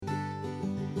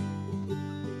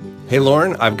Hey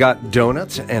Lauren, I've got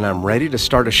donuts and I'm ready to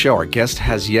start a show. Our guest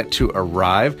has yet to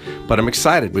arrive, but I'm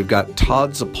excited. We've got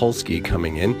Todd Zapolsky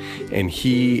coming in, and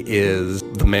he is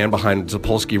the man behind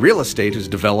Zapolsky Real Estate, who's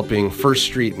developing First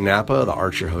Street Napa, the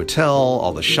Archer Hotel,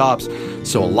 all the shops.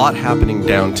 So a lot happening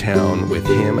downtown with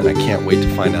him, and I can't wait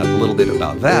to find out a little bit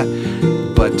about that,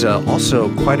 but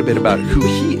also quite a bit about who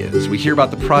he is. We hear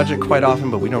about the project quite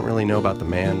often, but we don't really know about the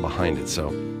man behind it, so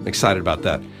I'm excited about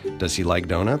that. Does he like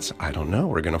donuts? I don't know.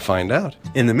 We're going to find out.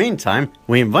 In the meantime,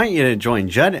 we invite you to join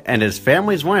Judd and his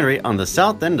family's winery on the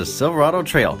south end of Silverado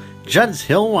Trail, Judd's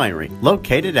Hill Winery,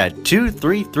 located at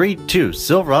 2332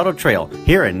 Silverado Trail,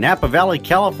 here in Napa Valley,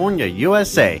 California,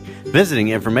 USA. Visiting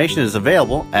information is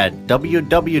available at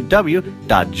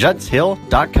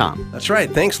www.juddshill.com. That's right.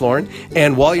 Thanks, Lauren.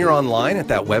 And while you're online at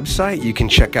that website, you can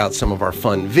check out some of our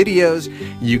fun videos.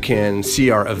 You can see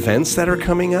our events that are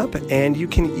coming up, and you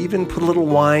can even put a little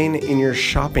wine in your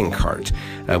shopping cart.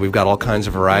 We've got all kinds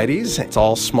of varieties. It's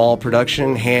all small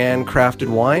production, handcrafted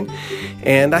wine.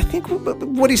 And I think,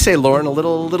 what do you say, Lauren? A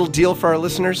little deal for our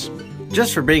listeners?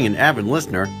 Just for being an avid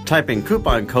listener, type in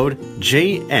coupon code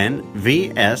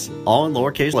JNVS, all in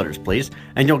lowercase letters, please,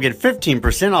 and you'll get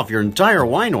 15% off your entire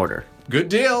wine order. Good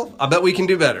deal. I bet we can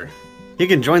do better. You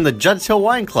can join the Judd's Hill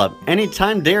Wine Club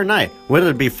anytime, day or night,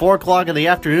 whether it be 4 o'clock in the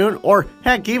afternoon or,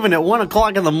 heck, even at 1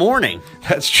 o'clock in the morning.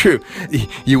 That's true.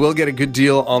 You will get a good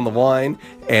deal on the wine,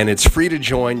 and it's free to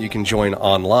join. You can join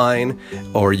online,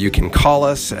 or you can call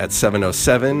us at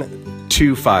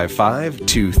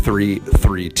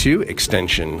 707-255-2332,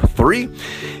 extension 3.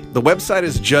 The website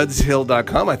is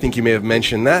juddshill.com. I think you may have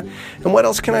mentioned that. And what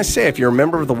else can I say? If you're a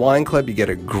member of the wine club, you get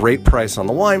a great price on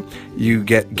the wine. You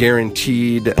get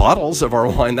guaranteed bottles of our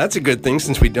wine. That's a good thing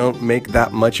since we don't make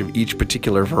that much of each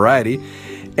particular variety.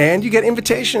 And you get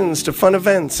invitations to fun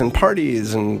events and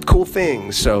parties and cool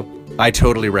things. So I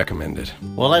totally recommend it.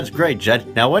 Well, that's great,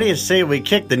 Judd. Now, what do you say we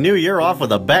kick the new year off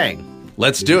with a bang?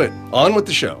 Let's do it. On with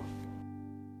the show.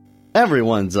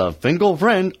 Everyone's a Finkel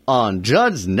friend on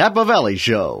Judd's Napa Valley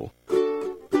Show.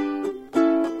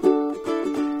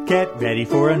 Get ready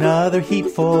for another heap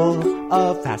full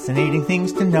of fascinating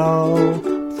things to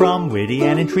know from witty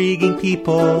and intriguing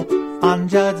people on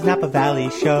Judd's Napa Valley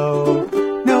Show.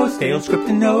 No stale script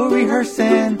and no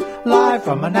rehearsing, live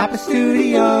from a Napa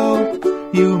studio.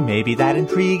 You may be that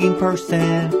intriguing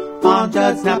person on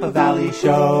Judd's Napa Valley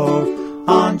Show.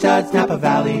 On Judd's Napa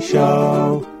Valley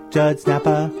Show. Judd's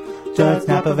Napa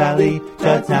Valley,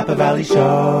 Judd's Napa Valley Show.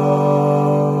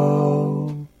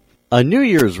 A New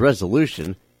Year's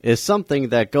resolution is something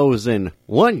that goes in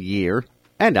one year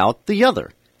and out the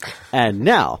other. And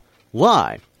now,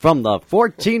 live from the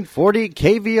 1440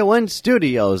 KVON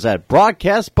studios at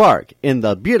Broadcast Park in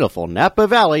the beautiful Napa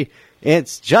Valley,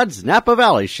 it's Judd's Napa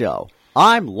Valley Show.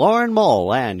 I'm Lauren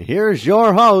Mole, and here's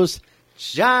your host,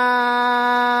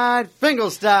 Judd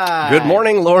Finkelstein. Good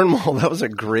morning, Lauren Mole. That was a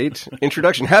great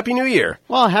introduction. Happy New Year.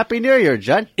 Well, Happy New Year,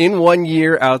 Judd. In one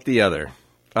year, out the other.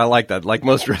 I like that, like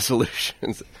most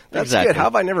resolutions. That's exactly. Good. How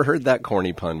have I never heard that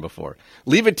corny pun before?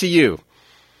 Leave it to you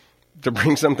to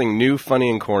bring something new,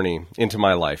 funny, and corny into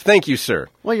my life. Thank you, sir.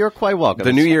 Well, you're quite welcome.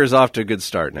 The new year is off to a good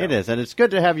start now. It is, and it's good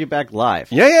to have you back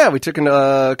live. Yeah. We took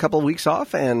a couple of weeks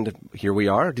off, and here we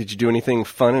are. Did you do anything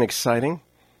fun and exciting?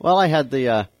 Well, I had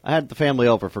the family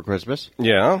over for Christmas.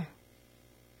 Yeah.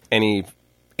 Any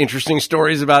interesting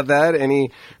stories about that?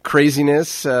 Any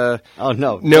craziness? Oh,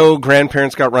 no. No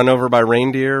grandparents got run over by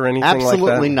reindeer or anything like that?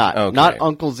 Absolutely not. Okay. Not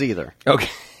uncles either. Okay.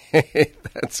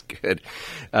 That's good.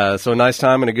 So a nice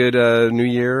time and a good New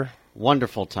Year?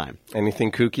 Wonderful time.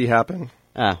 Anything kooky happen?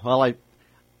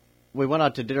 We went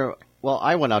out to dinner. Well,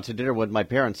 I went out to dinner with my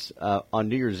parents on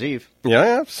New Year's Eve.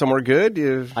 Yeah. Somewhere good?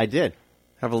 I did.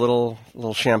 Have a little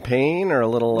champagne or a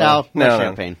little... No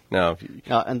champagne. No.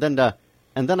 And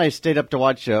then I stayed up to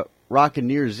watch Rockin'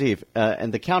 New Year's Eve,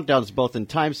 and the countdown's both in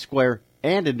Times Square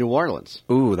and in New Orleans.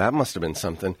 Ooh, that must have been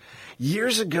something.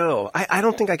 Years ago, I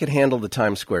don't think I could handle the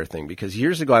Times Square thing, because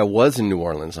years ago I was in New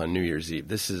Orleans on New Year's Eve.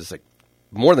 This is like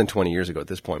more than 20 years ago at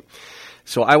this point.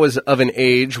 So I was of an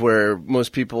age where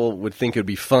most people would think it would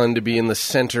be fun to be in the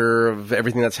center of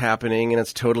everything that's happening, and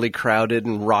it's totally crowded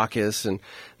and raucous and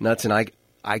nuts, and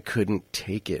I couldn't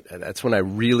take it. That's when I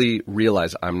really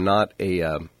realized I'm not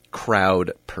a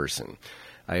crowd person.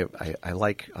 I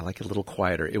like a little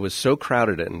quieter. It was so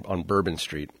crowded on Bourbon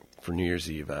Street for New Year's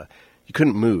Eve. You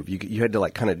couldn't move. You had to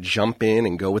like kind of jump in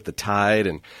and go with the tide,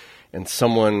 and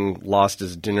someone lost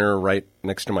his dinner right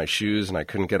next to my shoes, and I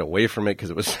couldn't get away from it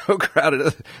because it was so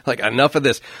crowded. Like, enough of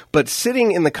this. But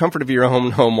sitting in the comfort of your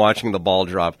own home watching the ball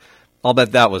drop, I'll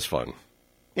bet that was fun.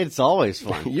 It's always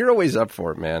fun. You're always up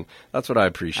for it, man. That's what I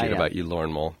appreciate I am. about you,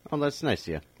 Lauren Mole. Oh, that's nice of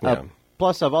you. Yeah.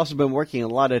 Plus, I've also been working a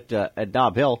lot at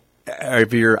Nob Hill.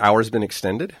 Have your hours been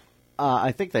extended?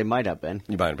 I think they might have been.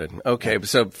 You might have been. Okay,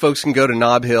 so folks can go to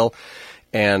Nob Hill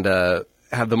and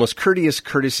have the most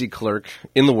courtesy clerk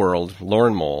in the world,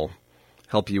 Lauren Mole,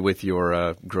 help you with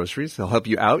your groceries. They'll help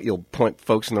you out. You'll point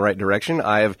folks in the right direction.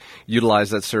 I have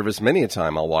utilized that service many a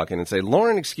time. I'll walk in and say,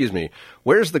 Lauren, excuse me,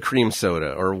 where's the cream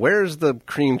soda? Or where's the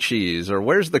cream cheese? Or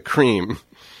where's the cream?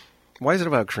 Why is it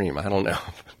about cream? I don't know.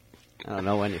 I don't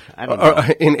know. I don't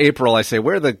know. In April, I say,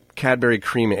 where are the Cadbury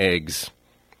cream eggs?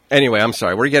 Anyway, I'm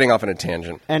sorry. We're getting off on a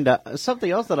tangent. And something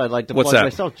else that I'd like to What's plug that?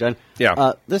 myself, Jen.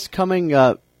 Yeah. This coming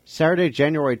Saturday,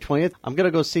 January 20th, I'm going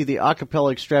to go see the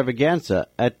Acapella Extravaganza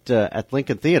at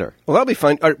Lincoln Theater. Well, that'll be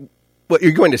fun. Well,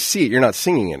 you're going to see it. You're not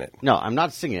singing in it. No, I'm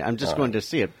not singing. I'm just going to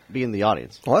see it, be in the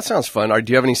audience. Well, that sounds fun.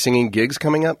 Do you have any singing gigs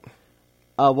coming up?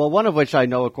 Well, one of which I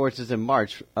know, of course, is in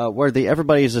March, where the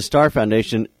Everybody is a Star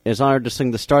Foundation is honored to sing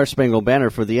the Star Spangled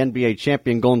Banner for the NBA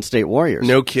champion Golden State Warriors.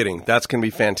 No kidding. That's going to be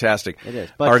fantastic. It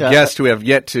is. But, Our guest, who we have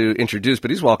yet to introduce,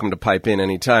 but he's welcome to pipe in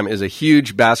anytime, is a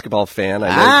huge basketball fan.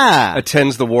 I know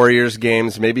attends the Warriors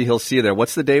games. Maybe he'll see you there.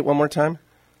 What's the date one more time?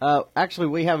 Actually,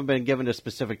 we haven't been given a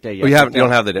specific date yet. Oh, you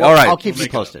don't have the date. Well, All right. I'll keep you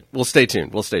posted. We'll stay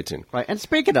tuned. Right. And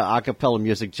speaking of a cappella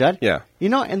music, Judd. Yeah. You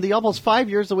know, in the almost 5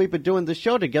 years that we've been doing this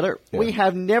show together, we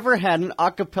have never had an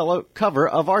a cappella cover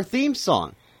of our theme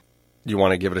song. You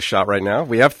want to give it a shot right now?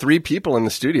 We have 3 people in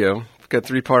the studio. We've got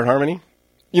 3-part harmony.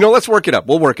 You know, let's work it up.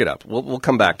 We'll work it up. We'll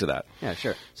come back to that. Yeah,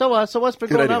 sure. So what's been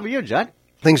Good going idea. on with you, Judd?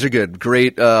 Things are good.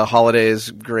 Great holidays.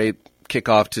 Great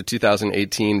kickoff to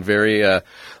 2018. Very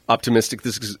optimistic.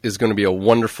 This is going to be a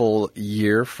wonderful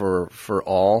year for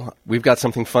all. We've got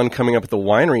something fun coming up at the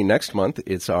winery next month.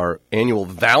 It's our annual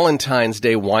Valentine's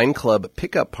Day Wine Club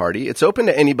pickup party. It's open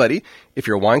to anybody. If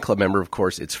you're a wine club member, of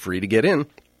course, it's free to get in.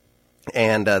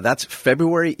 And that's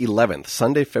February 11th,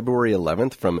 Sunday, February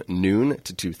 11th from noon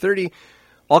to 2:30.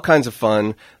 All kinds of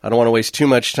fun. I don't want to waste too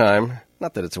much time.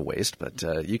 Not that it's a waste, but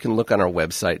you can look on our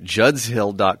website,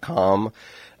 judshill.com.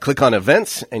 Click on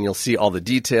events, and you'll see all the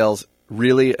details.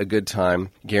 Really a good time,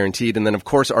 guaranteed. And then, of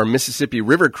course, our Mississippi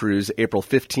River Cruise, April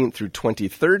 15th through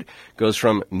 23rd, goes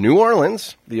from New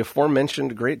Orleans, the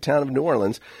aforementioned great town of New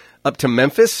Orleans, up to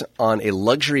Memphis on a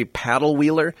luxury paddle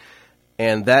wheeler.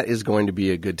 And that is going to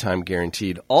be a good time,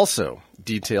 guaranteed. Also,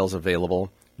 details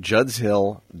available,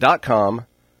 judshill.com.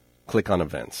 Click on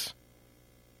events.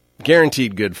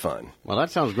 Guaranteed good fun. Well, that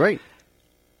sounds great.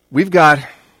 We've got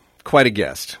quite a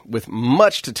guest with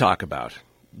much to talk about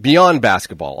beyond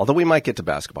basketball, although we might get to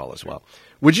basketball as well.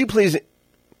 Would you please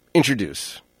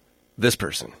introduce this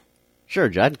person? Sure,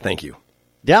 Judd. Thank you.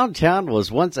 Downtown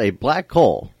was once a black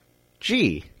hole.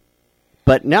 Gee.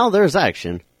 But now there's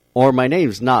action, or my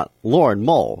name's not Lauren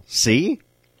Mole, see?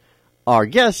 Our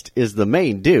guest is the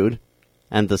main dude,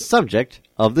 and the subject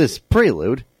of this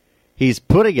prelude, he's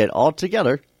putting it all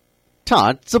together,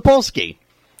 Todd Zapolsky.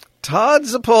 Todd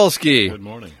Zapolsky. Good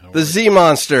morning. How are The you? Z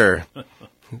Monster.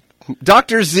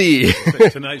 Dr. Z.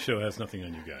 Tonight's show has nothing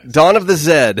on you guys. Dawn of the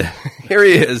Zed. Here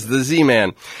he is, the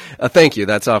Z-Man. Thank you.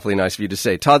 That's awfully nice of you to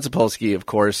say. Todd Zapolsky, of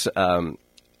course.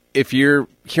 If you're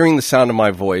hearing the sound of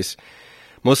my voice,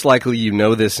 most likely you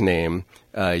know this name.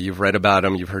 You've read about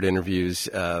him. You've heard interviews.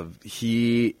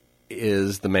 He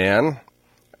is the man.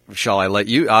 Shall I let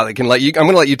you? I can let you. I'm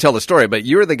going to let you tell the story. But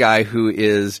you're the guy who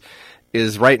is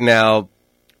right now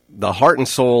the heart and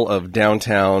soul of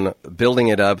downtown, building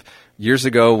it up. Years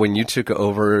ago, when you took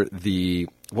over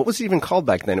what was it even called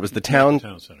back then? It was the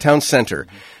Town Center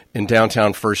in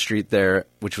downtown First Street there,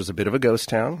 which was a bit of a ghost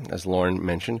town, as Lauren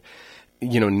mentioned.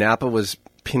 You know, Napa was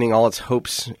pinning all its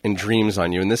hopes and dreams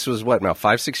on you. And this was, what, now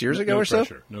 5-6 years ago or so?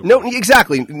 Pressure. No,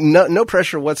 exactly. No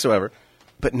pressure whatsoever.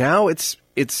 But now it's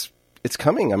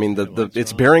coming. I mean,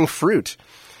 it's bearing fruit.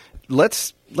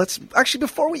 Let's actually,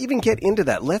 before we even get into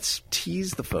that, let's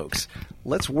tease the folks.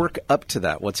 Let's work up to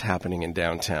that, what's happening in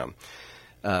downtown.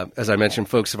 As I mentioned,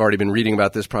 folks have already been reading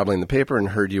about this probably in the paper and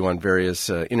heard you on various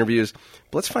interviews.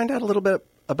 But let's find out a little bit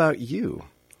about you,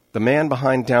 the man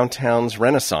behind downtown's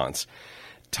renaissance.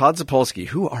 Todd Zapolsky,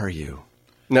 who are you?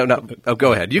 No. Oh,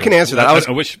 go ahead. You can answer that. I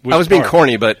was being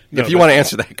corny, but if you want to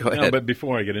answer that, go ahead. No, but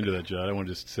before I get into that, Judd, I want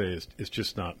to just say it's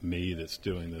just not me that's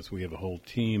doing this. We have a whole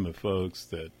team of folks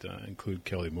that include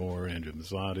Kelly Moore, Andrew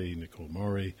Mazzotti, Nicole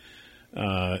Murray,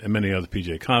 and many other,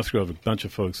 PJ Cosgrove, a bunch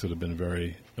of folks that have been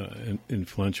very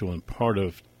influential and part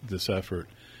of this effort,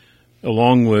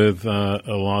 along with a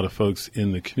lot of folks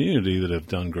in the community that have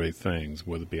done great things,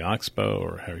 whether it be Oxbow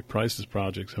or Harry Price's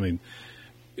projects. I mean,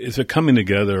 it's a coming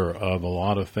together of a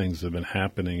lot of things that have been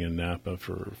happening in Napa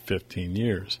for 15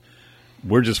 years.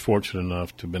 we're just fortunate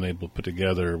enough to have been able to put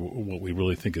together what we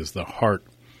really think is the heart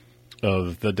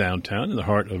of the downtown and the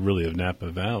heart of really of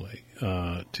Napa Valley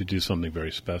to do something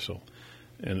very special.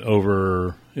 And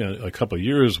over a couple of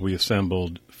years, we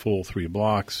assembled full 3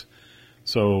 blocks.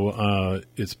 So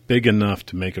it's big enough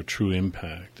to make a true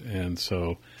impact. And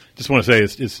so just want to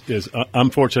say I'm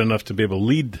fortunate enough to be able to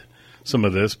lead some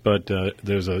of this, but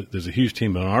there's a huge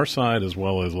team on our side as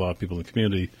well as a lot of people in the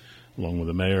community, along with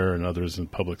the mayor and others in the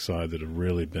public side that have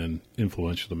really been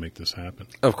influential to make this happen.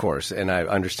 Of course, and I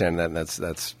understand that, and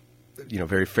that's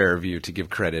very fair of you to give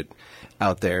credit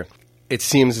out there. It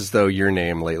seems as though your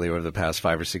name lately over the past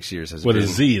 5 or 6 years has been... With a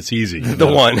Z, it's easy. The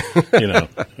one.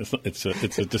 It's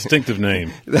a distinctive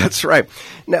name. That's right.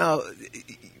 Now,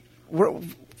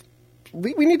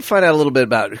 we need to find out a little bit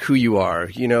about who you are.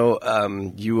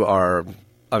 You are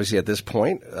obviously at this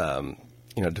point,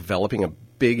 developing a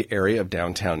big area of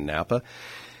downtown Napa.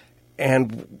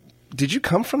 And did you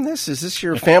come from this? Is this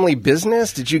your family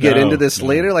business? Did you get into this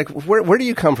later? Like, where do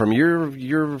you come from?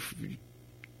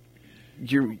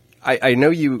 I know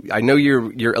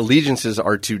your allegiances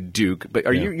are to Duke, but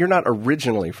you're not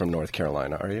originally from North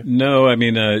Carolina, are you? No, I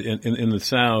mean in the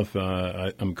South,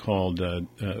 I'm called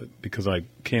because I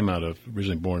came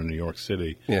originally born in New York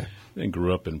City, and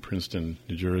grew up in Princeton,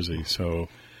 New Jersey. So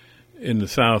in the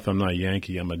South, I'm not a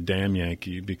Yankee. I'm a damn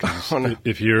Yankee because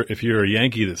if you're a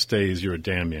Yankee that stays, you're a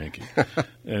damn Yankee.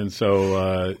 And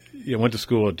so I went to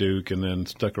school at Duke and then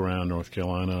stuck around North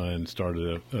Carolina and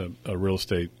started a real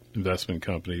estate investment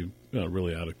company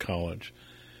really out of college.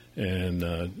 And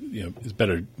it's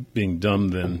better being dumb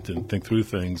than to think through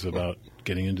things about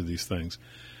getting into these things.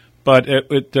 But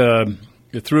it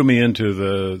threw me into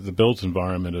the built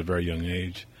environment at a very young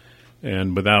age.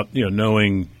 And without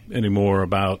knowing any more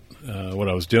about what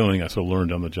I was doing, I sort of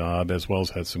learned on the job, as well as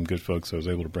had some good folks I was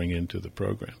able to bring into the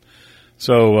program.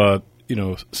 So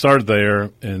started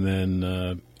there, and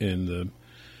then in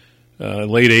the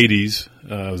late 80s,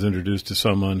 I was introduced to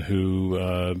someone who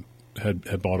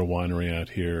had bought a winery out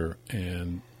here,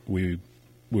 and we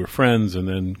were friends, and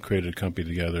then created a company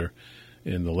together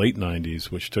in the late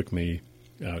 90s, which took me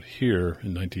out here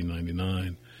in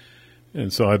 1999.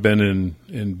 And so I've been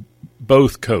in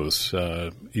both coasts,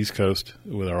 East Coast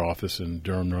with our office in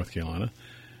Durham, North Carolina,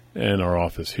 and our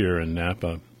office here in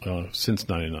Napa since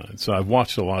 '99. So I've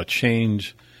watched a lot of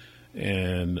change,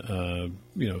 and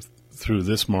through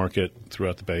this market,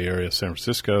 throughout the Bay Area, San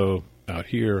Francisco, out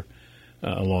here,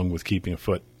 along with keeping a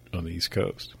foot on the East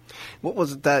Coast. What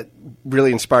was it that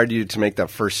really inspired you to make that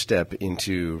first step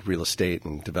into real estate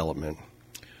and development?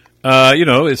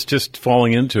 It's just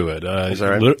falling into it. Is that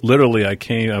right? Literally,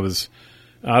 I was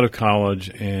out of college,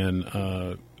 and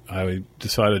I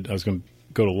decided I was going to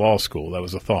go to law school. That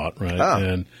was a thought, right? Ah.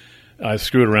 And I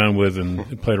screwed around with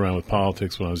and played around with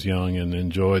politics when I was young, and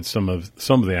enjoyed some of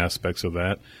the aspects of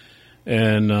that,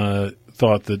 and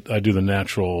thought that I'd do the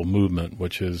natural movement,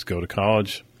 which is go to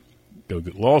college, go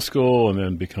to law school, and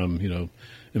then become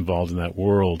involved in that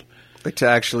world. Like to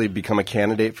actually become a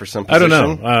candidate for some position? I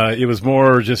don't know. It was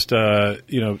more just, I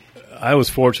was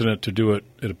fortunate to do it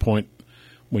at a point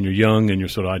when you're young and you're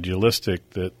sort of idealistic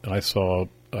that I thought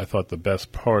the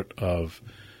best part of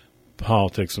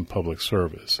politics and public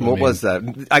service. What was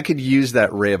that? I could use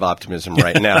that ray of optimism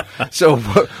right now. So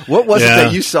what was it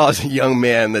that you saw as a young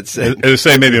man that said... It was,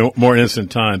 say, maybe more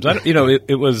innocent times.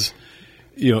 It was...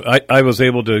 I was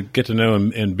able to get to know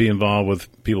and be involved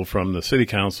with people from the city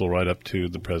council right up to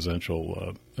the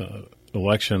presidential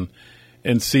election,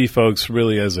 and see folks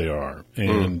really as they are,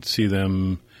 and see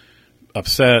them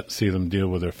upset, see them deal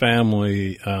with their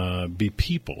family, be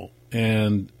people.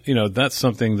 And, that's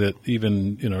something that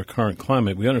even in our current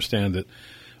climate, we understand that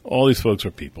all these folks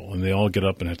are people, and they all get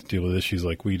up and have to deal with issues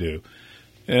like we do.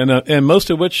 And most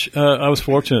of which I was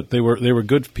fortunate. They were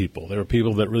good people. They were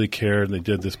people that really cared. And they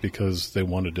did this because they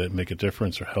wanted to make a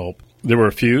difference or help. There were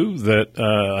a few that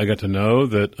I got to know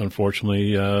that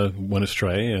unfortunately went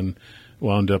astray and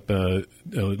wound up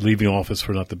leaving office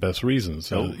for not the best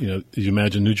reasons. You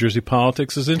imagine New Jersey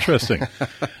politics is interesting.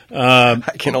 I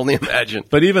can only imagine.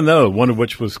 But even though one of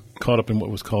which was caught up in what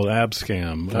was called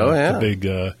Abscam, the big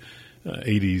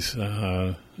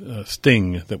 80s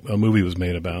sting that a movie was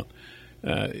made about.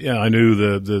 I knew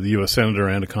the U.S. senator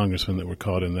and a congressman that were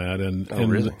caught in that, and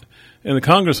really? And the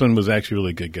congressman was actually a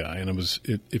really good guy. And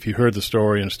if you heard the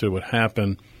story, understood what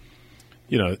happened,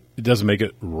 it doesn't make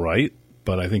it right,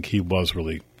 but I think he was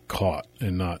really caught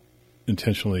and not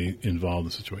intentionally involved in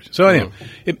the situation. So anyway,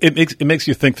 it makes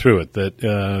you think through it that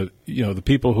the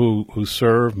people who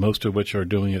serve, most of which are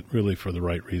doing it really for the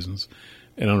right reasons,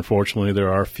 and unfortunately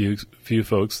there are few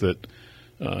folks that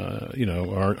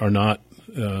are not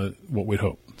what we'd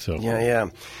hope. So Yeah.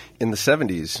 In the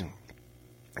 70s,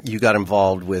 you got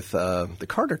involved with the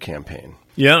Carter campaign.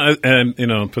 Yeah,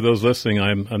 and for those listening,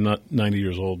 I'm not 90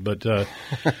 years old, but And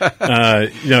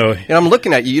I'm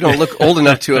looking at you. You don't look old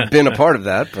enough to have been a part of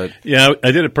that, but yeah,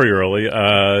 I did it pretty early.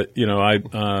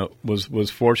 I was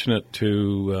fortunate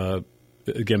to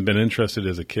again been interested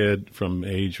as a kid from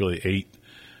age really 8.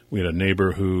 We had a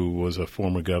neighbor who was a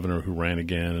former governor who ran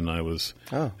again, and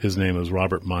his name was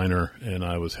Robert Minor, and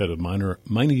I was head of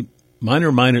Mighty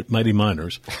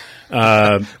Miners.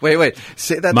 Wait,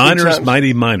 say that 3 Miners, times.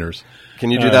 Mighty Miners. Can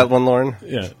you do that one, Lauren?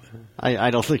 Yeah. I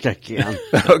don't think I can.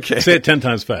 Okay. Say it 10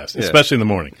 times fast, especially in the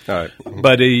morning. All right.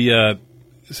 But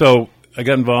so I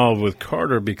got involved with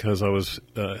Carter because I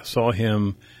saw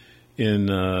him in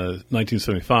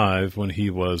 1975 when he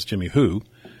was Jimmy Who.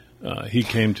 He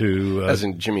came to As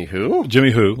in Jimmy who? Jimmy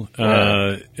Who,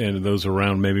 and those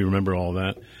around maybe remember all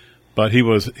that. But he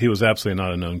was absolutely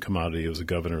not a known commodity. He was the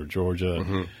governor of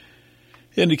Georgia,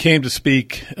 and he came to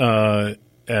speak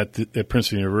at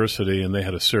Princeton University, and they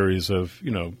had a series of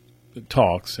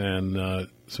talks, and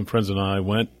some friends and I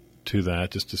went to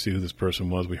that just to see who this person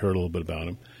was. We heard a little bit about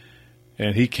him,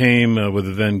 and he came with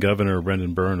the then governor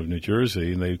Brendan Byrne of New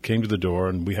Jersey, and they came to the door,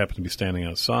 and we happened to be standing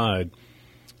outside,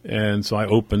 and so I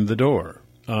opened the door,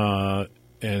 and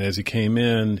as he came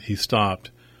in, he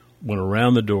stopped, went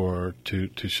around the door to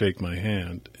shake my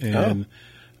hand, and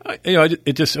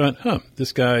it just went,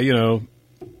 this guy,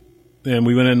 and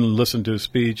we went in and listened to his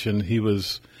speech, and he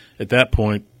was, at that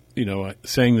point,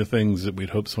 saying the things that we'd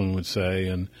hoped someone would say.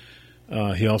 And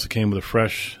he also came with a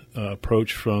fresh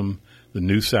approach from the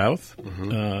New South.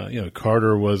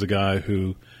 Carter was a guy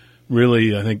who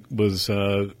really, I think, was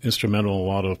instrumental in a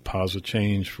lot of positive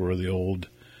change for the old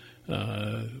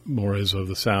mores of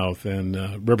the South,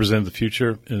 and represented the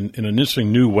future in an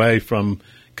interesting new way from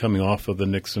coming off of the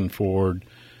Nixon-Ford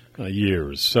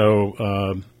years.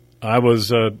 So I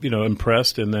was,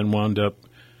 impressed, and then wound up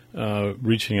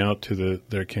reaching out to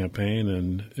their campaign,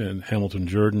 and Hamilton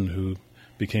Jordan, who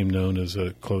became known as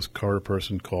a close Carter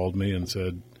person, called me and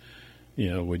said,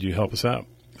 would you help us out?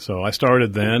 So I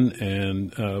started then,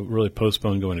 and really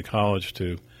postponed going to college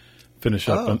to finish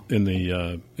up in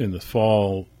the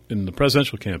fall in the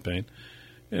presidential campaign,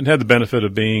 and had the benefit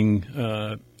of being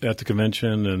at the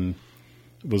convention, and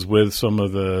was with some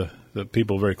of the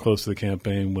people very close to the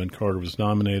campaign when Carter was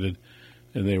nominated,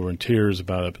 and they were in tears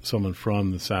about someone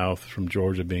from the South, from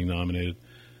Georgia, being nominated,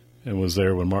 and was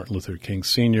there when Martin Luther King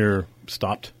Sr.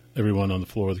 stopped everyone on the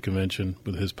floor of the convention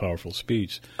with his powerful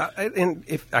speech. And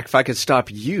if I could stop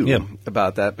you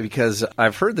about that, because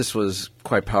I've heard this was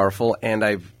quite powerful,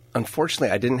 and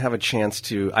unfortunately I didn't have a chance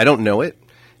to. I don't know it,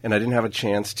 and I didn't have a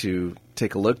chance to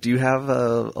take a look. Do you have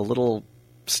a little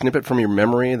snippet from your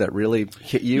memory that really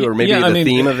hit you, or maybe the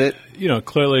theme of it?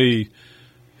 Clearly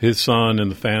his son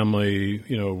and the family,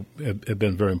 have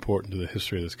been very important to the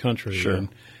history of this country. Sure. And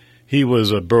he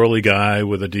was a burly guy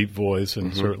with a deep voice,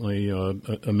 and certainly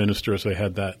a minister, so he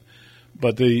had that.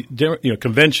 But the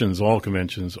all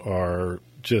conventions are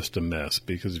just a mess,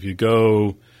 because if you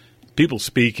go, people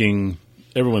speaking,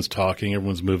 everyone's talking,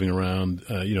 everyone's moving around.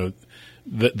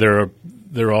 They're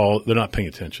not paying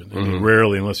attention. I mean,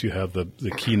 rarely, unless you have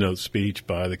the keynote speech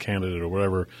by the candidate or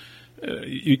whatever,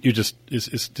 it's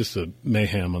just a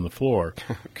mayhem on the floor.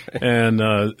 Okay. And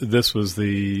this was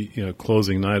the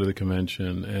closing night of the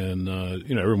convention, and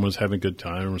everyone was having a good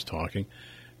time, everyone was talking.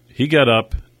 He got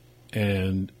up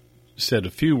and said a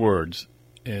few words,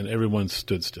 and everyone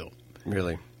stood still.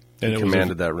 Really? And it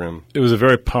commanded that room. It was a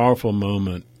very powerful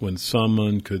moment when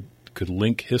someone could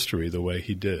link history the way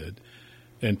he did,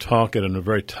 and talk at a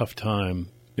very tough time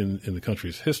in the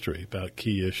country's history about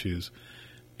key issues,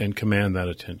 and command that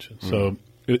attention. So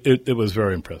it was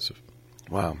very impressive.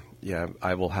 Wow. Yeah,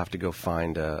 I will have to go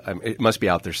find. It must be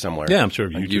out there somewhere. Yeah, I'm sure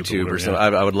on YouTube or or something.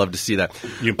 yeah. I would love to see that.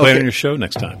 You can play it on your show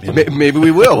next time. Yeah. Maybe we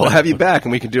will. We'll have you back,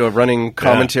 and we can do a running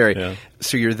commentary. Yeah.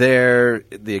 So you're there,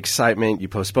 the excitement. You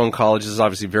postpone college. This is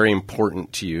obviously very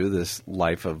important to you, this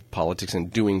life of politics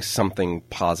and doing something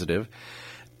positive.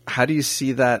 How do you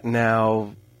see that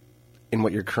now in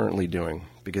what you're currently doing?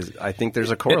 Because I think there's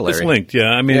a corollary. It's linked, yeah.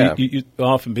 I mean, you,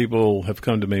 often people have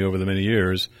come to me over the many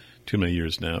years, too many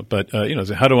years now. But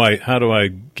say, how do I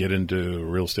get into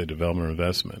real estate development or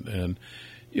investment? And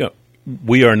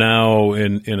we are now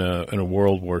in a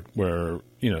world where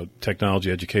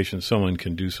technology, education, someone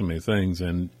can do so many things,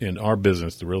 and in our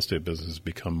business, the real estate business, has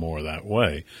become more that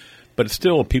way. But it's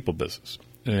still a people business,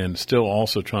 and still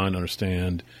also trying to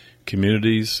understand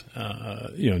communities,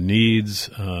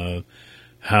 needs.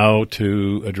 How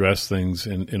to address things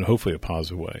in hopefully a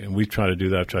positive way. And we try to do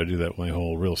that. I've tried to do that my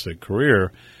whole real estate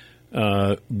career.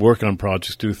 work on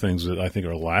projects, do things that I think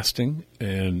are lasting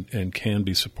and can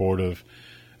be supportive.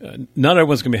 Not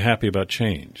everyone's going to be happy about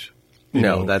change.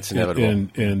 No, that's inevitable.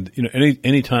 And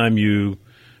any time you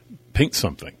paint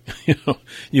something,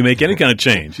 you make any kind of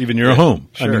change, even your home.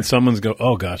 Sure. I mean, someone's go,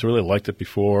 oh gosh, I really liked it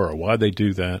before, or why'd they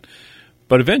do that?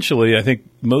 But eventually, I think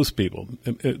most people,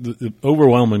 the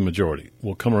overwhelming majority,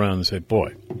 will come around and say,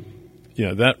 boy,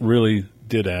 that really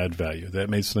did add value. That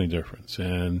made something difference.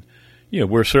 And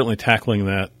we're certainly tackling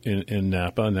that in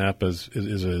Napa. Napa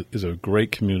is a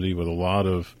great community with a lot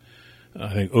of,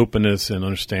 I think, openness and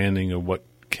understanding of what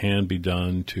can be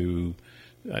done to,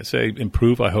 I say,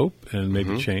 improve, I hope, and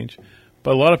maybe change.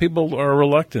 But a lot of people are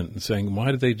reluctant and saying,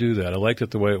 why did they do that? I liked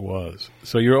it the way it was.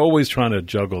 So you're always trying to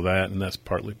juggle that, and that's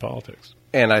partly politics.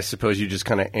 And I suppose you just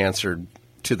kind of answered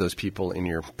to those people in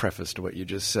your preface to what you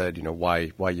just said,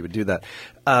 why you would do that.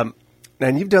 And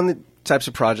you've done the types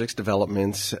of projects,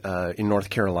 developments in North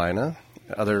Carolina,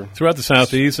 other throughout the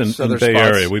Southeast and other Bay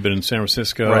spots. Area. We've been in San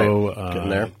Francisco. Right. Getting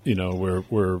there.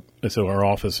 We're so our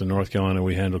office in North Carolina.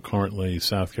 We handle currently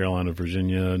South Carolina,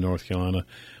 Virginia, North Carolina.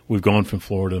 We've gone from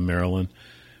Florida to Maryland,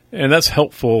 and that's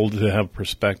helpful to have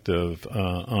perspective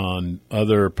on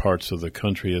other parts of the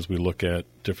country as we look at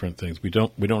different things. We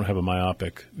don't have a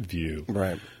myopic view,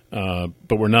 Right.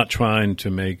 But we're not trying to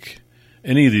make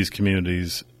any of these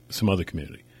communities some other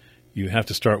community. You have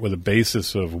to start with a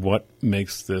basis of what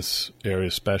makes this area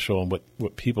special and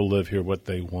what people live here, what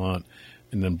they want,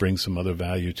 and then bring some other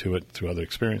value to it through other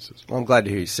experiences. Well, I'm glad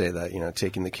to hear you say that,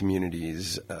 taking the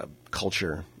community's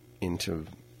culture into,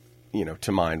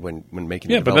 to mind when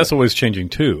making Yeah, but that's always changing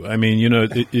too. I mean,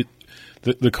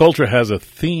 the culture has a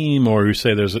theme, or you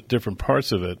say there's different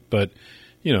parts of it, but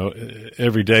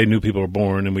every day new people are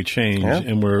born and we change,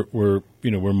 and we're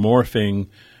morphing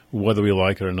whether we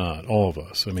like it or not, all of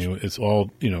us. I mean, it's all,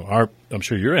 I'm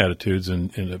sure your attitudes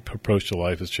and approach to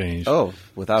life has changed. Oh,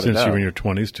 without a doubt. Since you were in your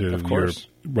 20s to your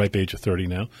ripe age of 30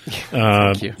 now.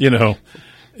 Thank you.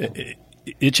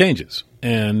 It changes.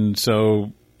 And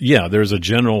so, there's a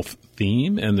general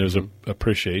theme and there's a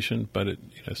appreciation, but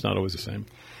it's not always the same.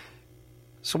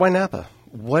 So why Napa?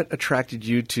 What attracted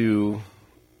you to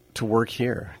work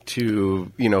here,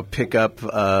 to, pick up,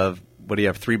 what do you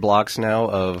have, 3 blocks now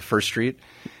of First Street?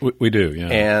 We do,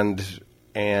 yeah.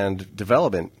 And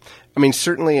development. I mean,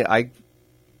 certainly I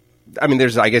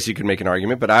guess you could make an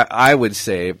argument, but I would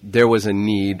say there was a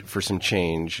need for some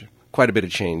change, quite a bit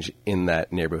of change in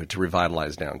that neighborhood to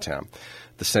revitalize downtown.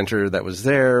 The center that was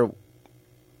there,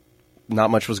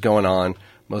 not much was going on.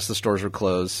 Most of the stores were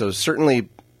closed. So certainly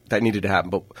that needed to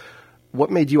happen. But what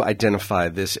made you identify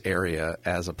this area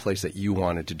as a place that you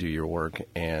wanted to do your work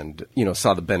and,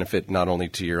 saw the benefit not only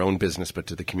to your own business but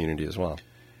to the community as well?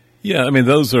 Yeah, I mean,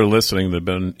 those that are listening that have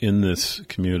been in this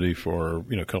community for,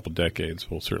 a couple decades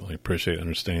will certainly appreciate and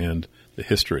understand the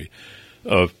history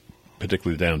of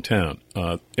particularly downtown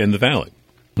and the Valley.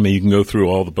 I mean, you can go through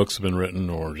all the books that have been written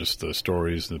or just the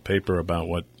stories in the paper about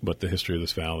what the history of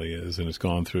this valley is, and it's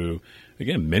gone through,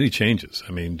 again, many changes.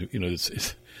 I mean,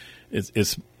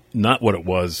 it's not what it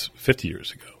was 50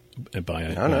 years ago by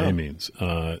any means.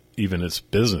 Even its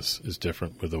business is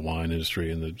different with the wine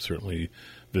industry, and certainly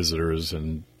visitors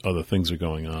and other things are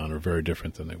going on are very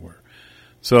different than they were.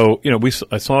 So,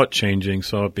 I saw it changing,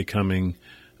 saw it becoming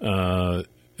an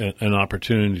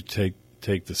opportunity to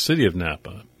take the city of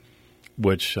Napa,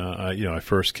 which I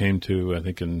first came to, I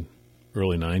think, in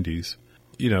early 90s,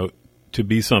 to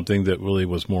be something that really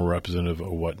was more representative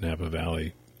of what Napa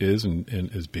Valley is and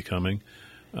is becoming.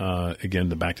 Again,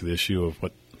 back to the issue of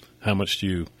how much do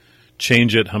you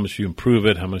change it, how much do you improve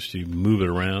it, how much do you move it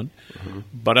around. Mm-hmm.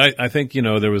 But I think,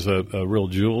 there was a real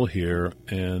jewel here.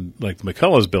 And like the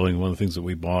McCullough's building, one of the things that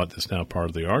we bought that's now part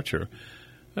of the Archer,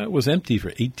 was empty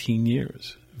for 18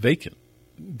 years, vacant.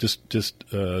 Just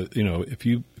if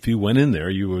you went in there,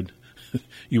 you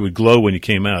would glow when you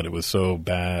came out. It was so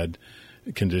bad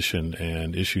condition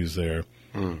and issues there.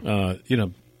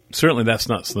 Certainly that's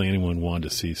not something anyone wanted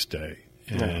to see stay.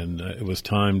 And it was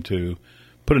time to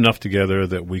put enough together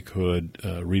that we could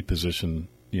reposition,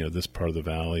 this part of the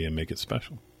valley and make it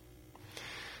special.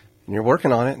 And you're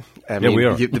working on it. I mean, we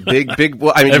are. You've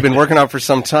been working on it for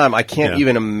some time. I can't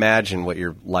even imagine what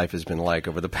your life has been like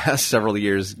over the past several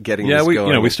years getting this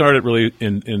going. We started really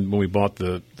in when we bought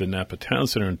the Napa Town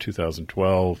Center in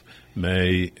 2012,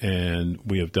 May, and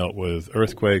we have dealt with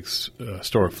earthquakes,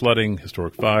 historic flooding,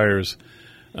 historic fires,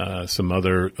 some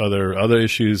other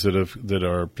issues that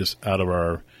are just out of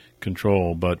our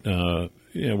control. But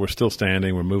we're still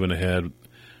standing. We're moving ahead.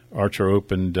 Archer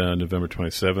opened November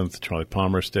 27th. Charlie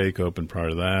Palmer Steak opened prior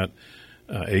to that.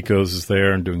 ACOS is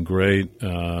there and doing great.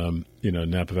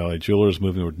 Napa Valley Jewelers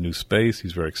moving over to new space.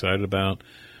 He's very excited about.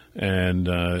 And,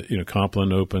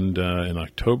 Compline opened in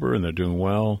October, and they're doing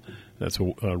well. That's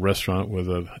a restaurant with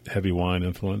a heavy wine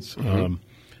influence. And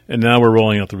now we're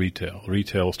rolling out the retail.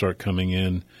 Retail will start coming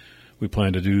in. We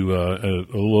plan to do a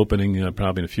little opening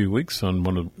probably in a few weeks on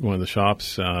one of the shops,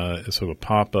 sort of a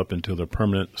pop-up until their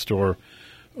permanent store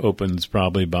opens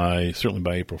certainly by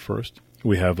April 1st.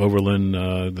 We have Overland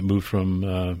that moved from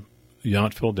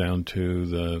Yountville down to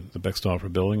the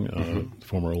Beckstoffer building, the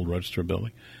former old register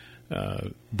building.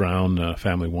 Brown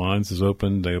Family Wines is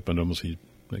opened. They opened almost,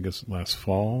 I guess, last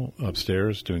fall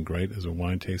upstairs, doing great as a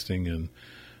wine tasting and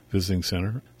visiting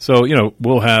center. So,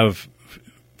 we'll have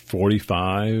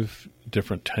 45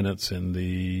 different tenants in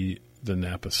the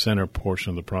Napa Center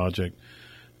portion of the project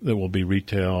that will be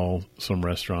retail, some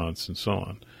restaurants, and so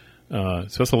on.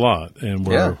 So that's a lot, and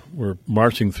we're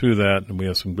marching through that, and we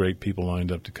have some great people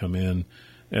lined up to come in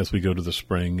as we go to the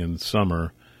spring and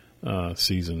summer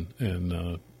season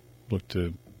and look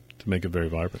to make it very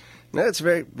vibrant. That's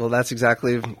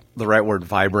exactly the right word,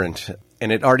 vibrant.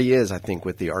 And it already is, I think,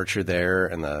 with the Archer there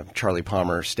and the Charlie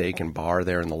Palmer Steak and Bar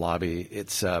there in the lobby.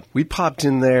 It's we popped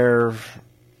in there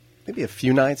maybe a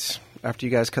few nights after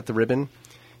you guys cut the ribbon,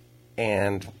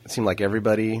 and it seemed like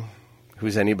everybody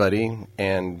who's anybody,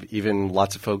 and even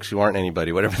lots of folks who aren't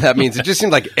anybody, whatever that means. It just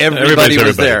seemed like everybody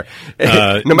was there.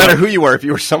 No matter who you were, if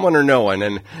you were someone or no one,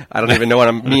 and I don't even know what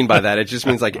I mean by that. It just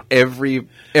means like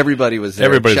everybody was there.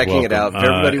 Everybody's checking welcome. it out.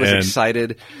 Everybody was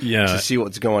excited Yeah. to see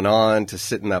what's going on, to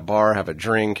sit in that bar, have a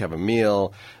drink, have a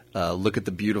meal, look at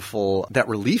the beautiful, that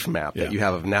relief map that you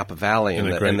have of Napa Valley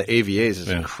and the AVAs is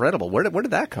incredible. Where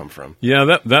did that come from?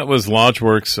 Yeah, that was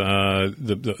LodgeWorks,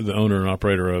 the owner and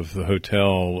operator of the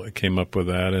hotel came up with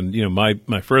that. And,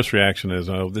 my first reaction is,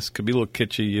 this could be a little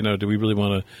kitschy, do we really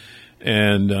want to?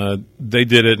 And they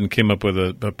did it and came up with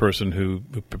a person who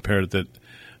prepared it that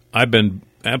I've been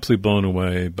absolutely blown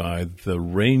away by the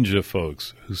range of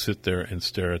folks who sit there and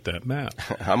stare at that map.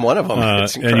 I'm one of them.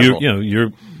 It's incredible. And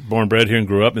you're born, bred here, and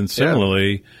grew up. And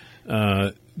similarly,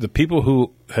 the people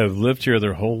who have lived here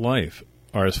their whole life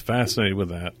are as fascinated with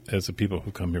that as the people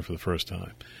who come here for the first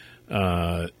time.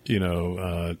 A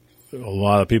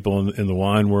lot of people in the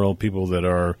wine world, people that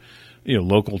are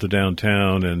local to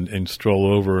downtown and stroll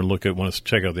over and want to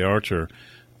check out the Archer,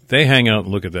 they hang out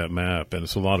and look at that map, and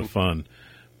it's a lot of fun.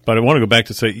 But I want to go back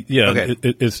to say,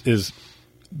 it is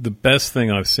the best thing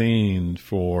I've seen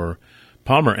for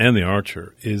Palmer and the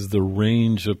Archer is the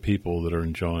range of people that are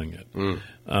enjoying it.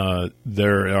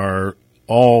 There are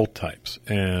all types,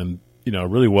 and I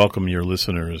really welcome your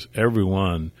listeners,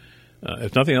 everyone.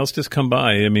 If nothing else, just come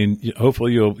by. I mean,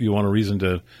 hopefully you want a reason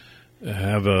to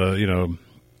have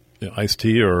iced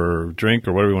tea or drink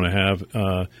or whatever you want to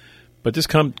have. But just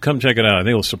come check it out. I think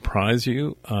it'll surprise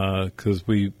you because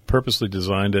we purposely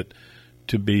designed it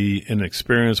to be an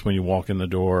experience when you walk in the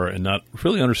door and not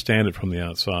really understand it from the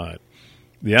outside.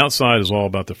 The outside is all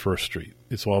about the first street.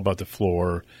 It's all about the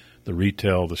floor, the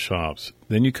retail, the shops.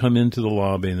 Then you come into the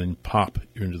lobby and then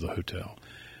you're into the hotel.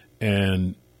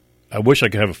 And I wish I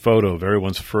could have a photo of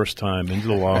everyone's first time into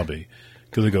the lobby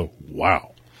because they go,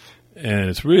 wow. And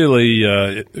it's really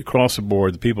across the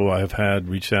board, the people I have had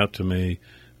reach out to me,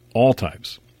 all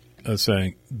types,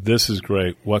 saying, this is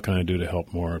great. What can I do to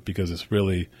help more? Because it's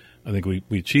really, I think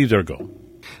we achieved our goal.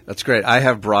 That's great. I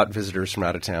have brought visitors from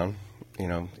out of town.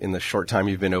 In the short time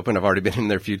you've been open, I've already been in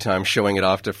there a few times showing it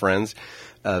off to friends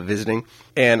visiting.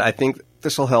 And I think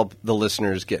this will help the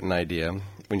listeners get an idea. When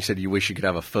you said you wish you could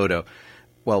have a photo.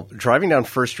 Well, driving down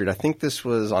First Street, I think this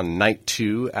was on night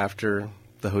 2 after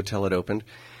the hotel had opened.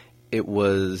 It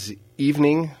was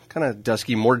evening, kind of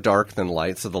dusky, more dark than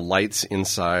light, so the lights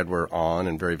inside were on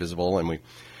and very visible. And we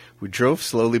drove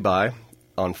slowly by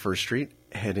on First Street,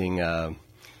 heading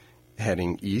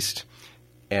east,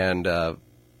 and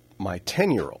my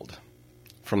 10-year-old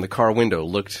from the car window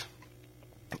looked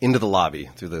into the lobby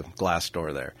through the glass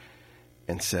door there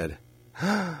and said,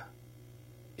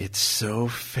 "It's so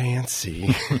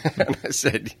fancy." And I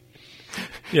said,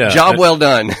 job well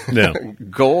done. Yeah.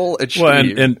 Goal achieved.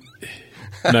 Well,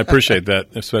 and I appreciate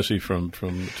that, especially from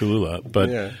Tallulah.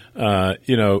 But,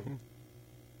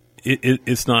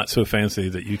 it's not so fancy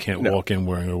that you can't walk in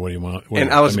wearing what do you want.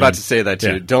 And I was about to say that,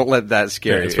 too. Yeah. Don't let that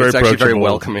scare you. It's actually very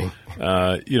welcoming.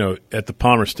 At the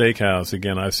Palmer Steakhouse,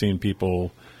 again, I've seen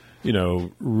people,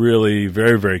 really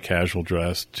very, very casual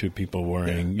dressed to people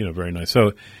wearing, very nice.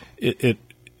 So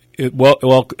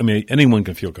anyone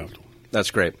can feel comfortable.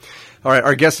 That's great. All right,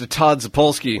 our guest is Todd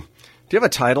Zapolsky. Do you have a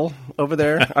title over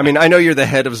there? I mean, I know you're the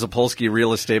head of Zapolsky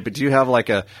Real Estate, but do you have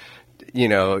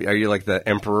are you like the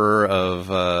emperor of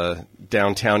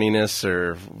downtowniness,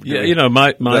 or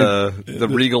the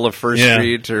regal of First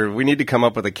Street, or we need to come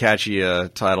up with a catchy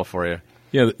title for you.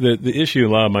 Yeah, the issue a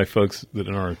lot of my folks that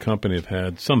in our company have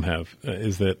had, some have,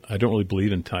 is that I don't really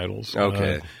believe in titles.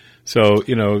 Okay. So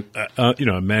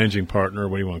a managing partner,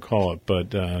 what do you want to call it?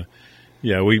 But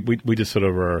we just sort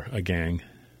of are a gang.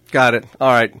 Got it.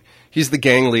 All right. He's the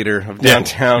gang leader of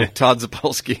downtown, Todd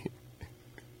Zapolsky.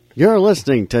 You're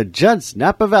listening to Judd's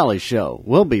Napa Valley Show.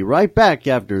 We'll be right back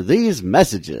after these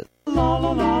messages.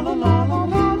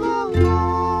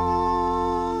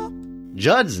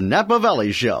 Judd's Napa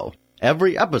Valley Show.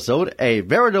 Every episode, a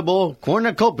veritable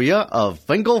cornucopia of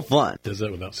Finkel fun. Does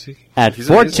that without seeking. At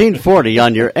 1440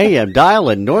 on your AM dial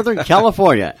in Northern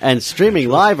California and streaming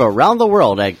live around the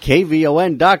world at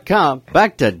KVON.com.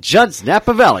 Back to Judd's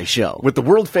Napa Valley Show. With the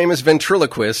world-famous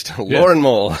ventriloquist, Lauren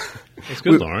Mole. That's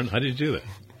good, Lauren. How did you do that?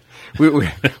 We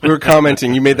were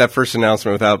commenting. You made that first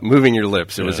announcement without moving your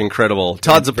lips. It was incredible.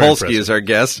 Todd Zapolsky is our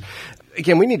guest.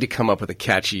 Again, we need to come up with a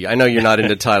catchy. I know you're not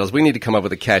into titles. We need to come up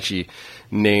with a catchy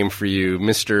name for you,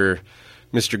 Mr.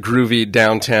 Groovy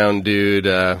Downtown Dude.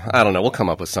 I don't know. We'll come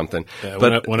up with something. Yeah,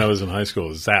 but when I was in high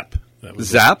school, Zap.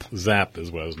 Zap? Zap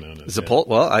is what I was known as. Zapol?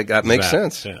 Yeah. Well, that makes Zap,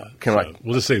 sense. Yeah.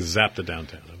 We'll just say Zap to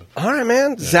Downtown. All right,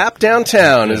 man. Yeah. Zap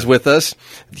Downtown is with us.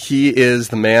 He is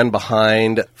the man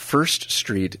behind First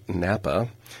Street Napa.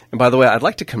 And by the way, I'd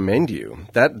like to commend you.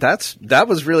 That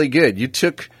was really good. You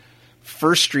took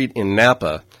First Street in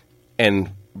Napa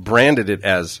and branded it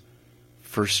as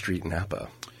First Street Napa.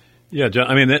 Yeah, John,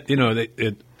 I mean,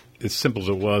 it's as simple as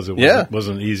it was. It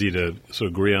wasn't easy to sort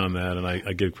of agree on that, and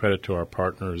I give credit to our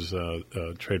partners,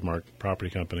 Trademark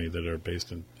Property Company, that are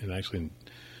based in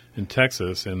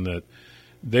Texas, and that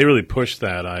they really pushed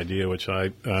that idea, which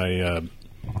I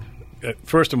at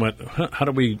first I went, how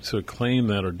do we sort of claim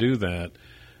that or do that?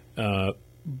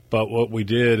 But what we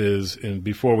did is, and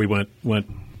before we went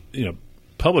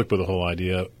public with the whole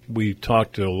idea, we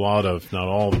talked to a lot of, not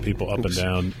all the people up and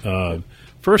down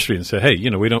First Street and said, hey,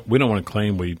 we don't want to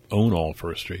claim we own all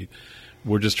First Street.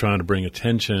 We're just trying to bring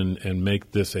attention and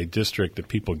make this a district that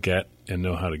people get and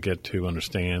know how to get to,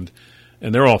 understand.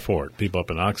 And they're all for it. People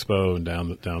up in Oxbow and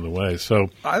down the way. So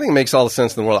I think it makes all the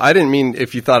sense in the world. I didn't mean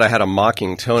if you thought I had a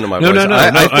mocking tone in my voice. No.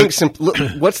 I think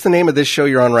what's the name of this show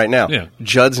you're on right now? Yeah.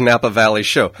 Judd's Napa Valley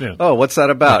Show. Yeah. Oh, what's that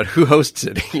about? Who hosts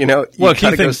it?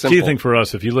 Key thing for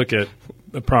us, if you look at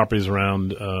properties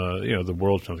around the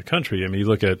world, from the country, I mean, you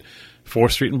look at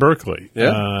 4th Street in Berkeley,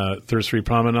 3rd Street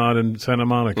Promenade in Santa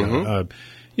Monica.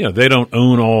 Mm-hmm. They don't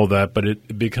own all that, but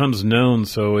it becomes known.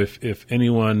 So if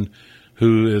anyone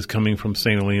who is coming from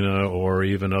St. Helena or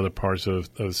even other parts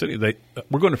of the city,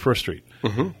 we're going to First Street.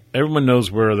 Mm-hmm. Everyone knows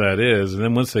where that is, and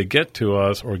then once they get to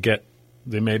us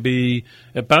they may be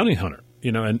at Bounty Hunter,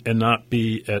 and not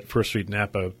be at First Street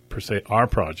Napa per se, our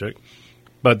project.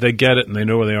 But they get it, and they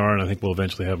know where they are, and I think we'll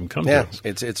eventually have them come to us.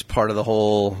 It's part of the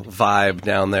whole vibe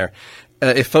down there.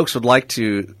 If folks would like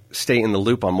to stay in the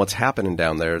loop on what's happening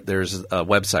down there, there's a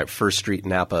website,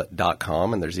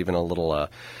 firststreetnapa.com, and there's even a little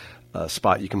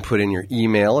spot you can put in your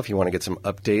email if you want to get some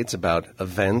updates about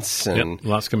events and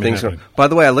lots coming things. By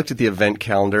the way, I looked at the event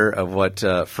calendar of what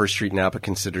First Street Napa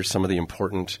considers some of the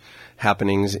important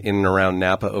happenings in and around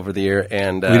Napa over the year.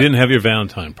 And we didn't have your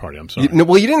Valentine party. I'm sorry.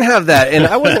 You didn't have that, and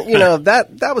I wasn't.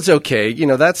 That was okay.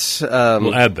 That's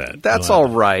we'll add that. That's all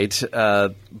right.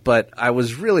 But I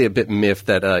was really a bit miffed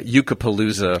that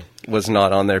Yucapalooza was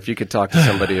not on there. If you could talk to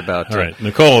somebody about all right,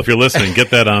 Nicole, if you're listening,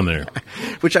 get that on there.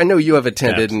 Which I know you have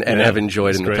attended and have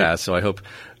enjoyed in the past, so I hope.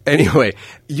 Anyway,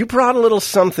 you brought a little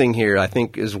something here I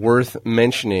think is worth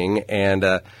mentioning, and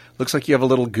looks like you have a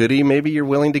little goodie maybe you're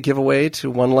willing to give away to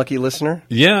one lucky listener?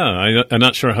 Yeah, I'm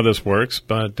not sure how this works,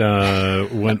 but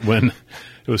when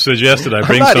it was suggested I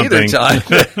bring something.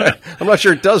 Either, I'm not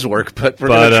sure it does work, but we're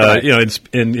going to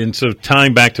try. In so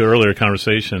tying back to earlier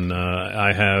conversation,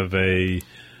 I have a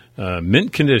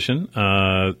mint condition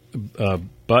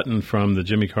button from the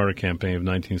Jimmy Carter campaign of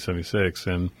 1976,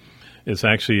 and it's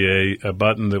actually a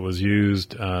button that was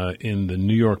used in the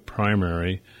New York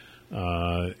primary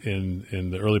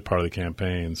in the early part of the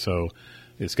campaign. So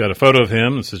it's got a photo of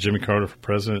him. It says Jimmy Carter for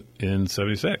president in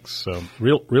 '76. So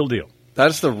real deal.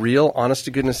 That's the real,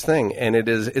 honest-to-goodness thing, and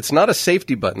it's not a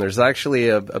safety button. There's actually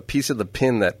a piece of the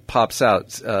pin that pops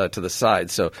out to the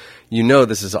side, so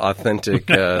this is authentic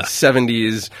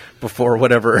 70s before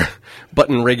whatever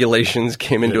button regulations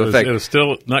came into effect. It was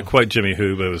still not quite Jimmy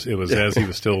Who, but it was as he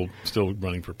was still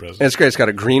running for president. And it's great. It's got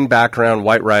a green background,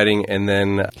 white writing, and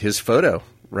then his photo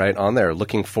right on there,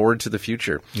 looking forward to the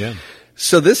future. Yeah.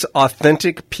 So this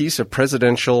authentic piece of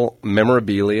presidential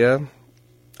memorabilia,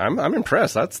 I'm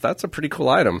impressed. That's a pretty cool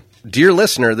item. Dear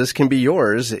listener, this can be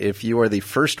yours if you are the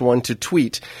first one to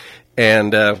tweet.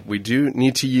 And we do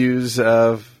need to use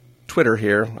Twitter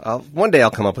here. One day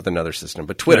I'll come up with another system,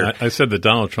 but Twitter. Yeah, I said that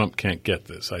Donald Trump can't get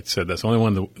this. I said that's the only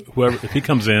one that whoever, if he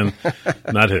comes in,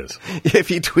 not his. If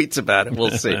he tweets about it,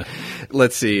 we'll see.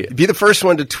 Let's see. Be the first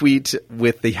one to tweet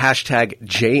with the hashtag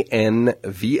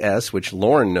JNVS, which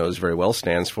Lauren knows very well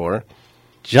stands for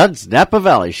Judd's Napa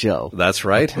Valley Show. That's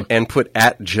right. And put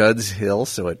at Judd's Hill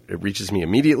so it reaches me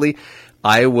immediately.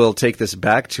 I will take this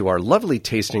back to our lovely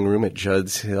tasting room at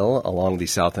Judd's Hill along the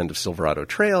south end of Silverado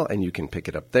Trail, and you can pick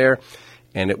it up there.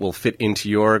 And it will fit into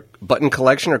your button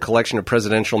collection or collection of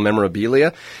presidential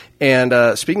memorabilia.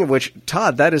 And speaking of which,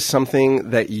 Todd, that is something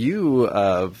that you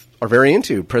are very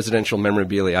into, presidential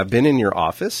memorabilia. I've been in your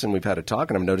office, and we've had a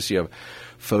talk, and I've noticed you have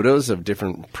photos of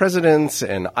different presidents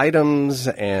and items,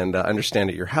 and understand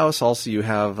at your house also you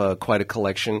have quite a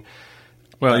collection.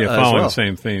 Well, yeah, following well. the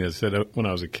same thing. I said when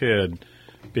I was a kid,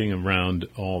 being around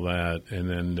all that, and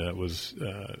then was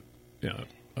one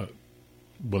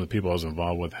of the people I was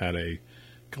involved with had a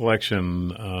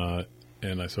collection,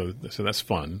 and I said that's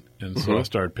fun, and so I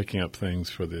started picking up things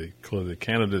for the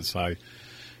candidates I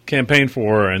campaigned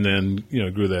for, and then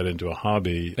grew that into a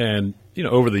hobby. And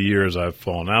over the years I've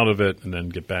fallen out of it, and then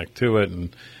get back to it,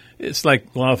 and it's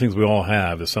like a lot of things we all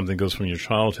have. If something goes from your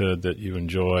childhood that you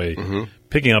enjoy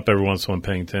picking up every once in a while,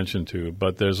 paying attention to,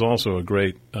 but there's also a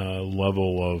great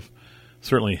level of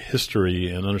certainly history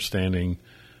and understanding.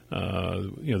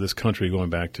 This country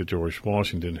going back to George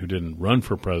Washington, who didn't run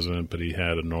for president, but he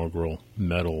had inaugural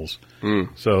medals.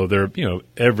 So there,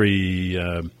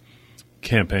 every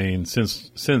campaign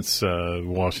since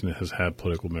Washington has had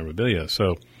political memorabilia.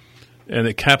 So, and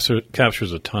it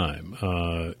captures a time.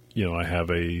 I have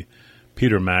a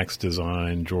Peter Max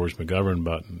design George McGovern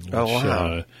button,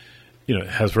 which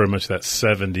has very much that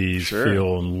 70s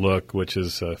feel and look, which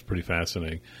is pretty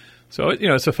fascinating. So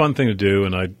it's a fun thing to do,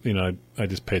 and I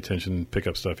just pay attention, pick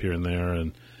up stuff here and there,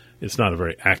 and it's not a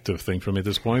very active thing for me at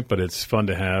this point, but it's fun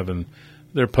to have. And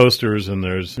there are posters, and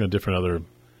there's different other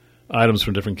items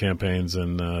from different campaigns,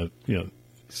 and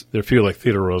there feel like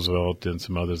Theodore Roosevelt and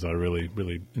some others that I really,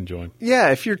 really enjoy.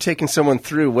 Yeah, if you're taking someone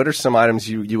through, what are some items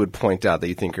you would point out that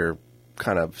you think are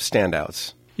kind of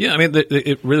standouts? Yeah, I mean,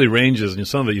 it really ranges, and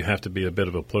some of it you have to be a bit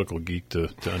of a political geek to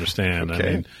understand. Okay.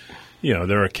 I mean,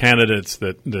 there are candidates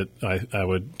that I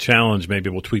would challenge. Maybe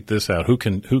we'll tweet this out. Who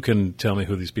can tell me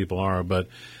who these people are? But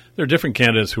there are different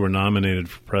candidates who were nominated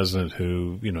for president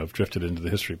who have drifted into the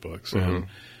history books. And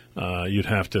you'd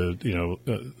have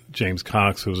to James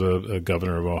Cox, who was a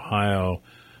governor of Ohio,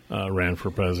 ran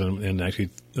for president, and actually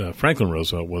Franklin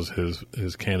Roosevelt was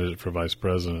his candidate for vice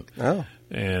president. Oh.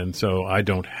 And so I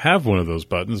don't have one of those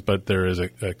buttons, but there is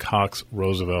a Cox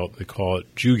Roosevelt. They call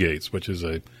it Jewgates, which is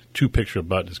a two-picture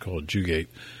button. It's called a Jewgate.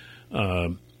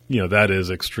 That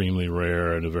is extremely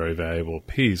rare and a very valuable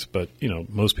piece. But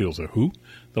most people say, "Who?"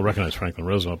 They'll recognize Franklin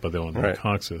Roosevelt, but they won't know who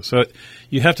Cox is. So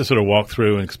you have to sort of walk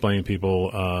through and explain to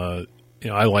people.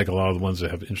 I like a lot of the ones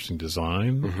that have interesting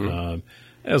design,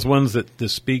 as ones that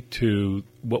speak to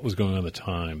what was going on at the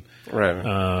time.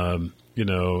 Right.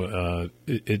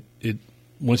 It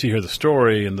once you hear the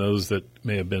story, and those that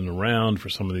may have been around for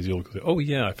some of these, you'll say, "Oh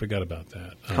yeah, I forgot about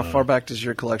that." How far back does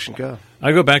your collection go?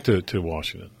 I go back to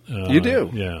Washington. You do?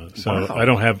 Yeah. So I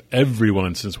don't have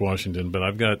everyone since Washington, but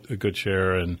I've got a good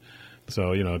share, and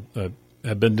so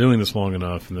I've been doing this long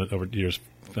enough, and over the years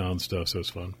found stuff, so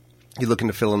it's fun. You looking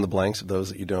to fill in the blanks of those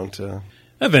that you don't?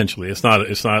 Eventually, it's not.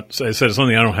 I said it's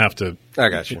something I don't have to. I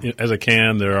got you. As I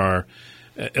can, there are.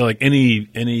 Like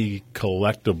any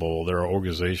collectible, there are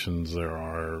organizations, there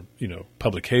are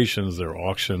publications, there are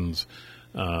auctions.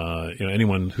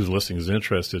 Anyone who's listening is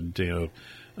interested.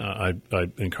 I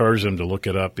encourage them to look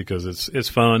it up because it's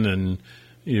fun, and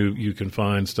you can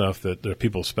find stuff that there are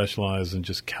people specialize in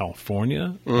just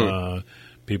California,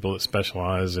 people that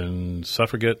specialize in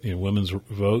suffragette, women's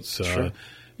votes. Sure.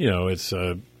 It's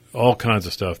all kinds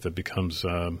of stuff that becomes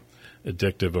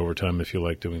addictive over time if you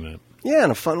like doing that. Yeah,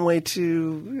 and a fun way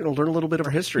to learn a little bit of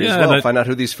our history as well. Find out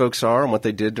who these folks are and what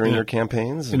they did during their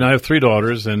campaigns. I have 3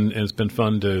 daughters, and it's been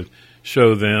fun to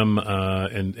show them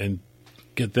and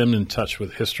get them in touch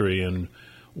with history and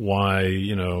why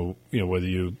whether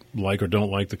you like or don't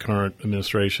like the current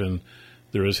administration,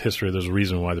 there is history. There's a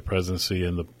reason why the presidency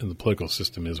and the political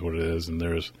system is what it is, and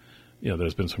there's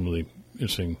been some really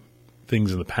interesting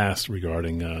things in the past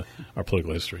regarding our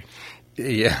political history.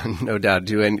 Yeah, no doubt.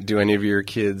 Do any of your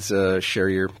kids share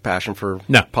your passion for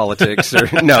No. politics? Or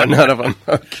no, none of them.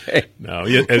 Okay. No,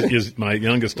 my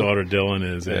youngest daughter, Dylan,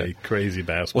 is a crazy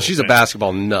basketball Well, she's a fan.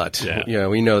 basketball nut. Yeah.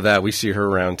 We know that. We see her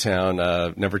around town.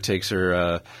 Never takes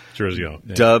her Jersey off.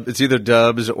 Yeah. Dub. It's either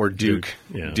Dubs or Duke.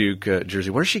 Duke, yeah.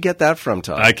 Jersey. Where does she get that from,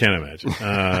 Todd? I can't imagine.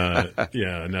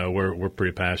 No, we're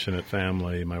pretty passionate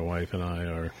family. My wife and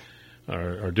I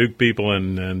are Duke people,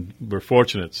 and we're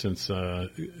fortunate since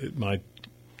my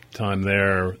time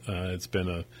there. It's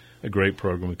been a great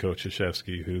program with Coach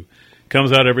Krzyzewski, who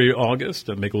comes out every August.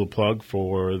 I make a little plug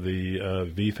for the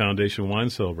V Foundation Wine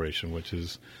Celebration, which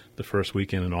is the first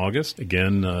weekend in August.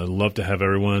 Again, love to have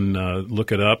everyone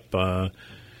look it up.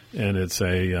 And it's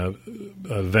a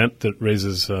event that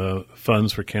raises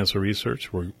funds for cancer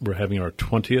research. We're having our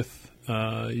 20th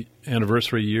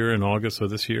anniversary year in August of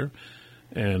this year.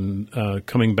 And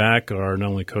coming back are not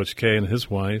only Coach K and his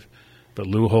wife, but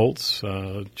Lou Holtz,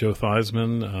 Joe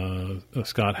Theismann,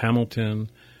 Scott Hamilton,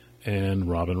 and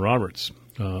Robin Roberts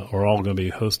are all going to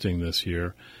be hosting this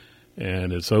year.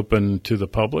 And it's open to the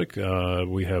public.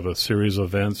 We have a series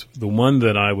of events. The one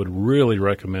that I would really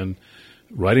recommend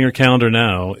writing your calendar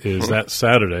now is that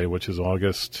Saturday, which is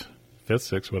August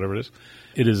 5th, 6th, whatever it is.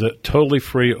 It is a totally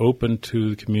free, open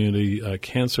to the community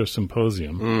cancer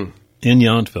symposium in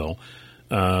Yountville.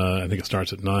 I think it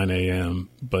starts at 9 a.m.,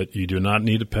 but you do not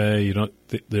need to pay. You don't.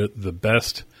 The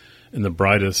best and the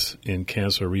brightest in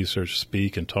cancer research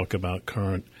speak and talk about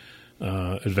current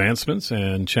advancements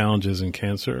and challenges in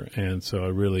cancer. And so I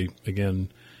really, again,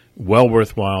 well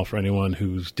worthwhile for anyone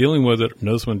who's dealing with it,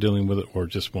 knows someone dealing with it, or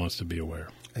just wants to be aware.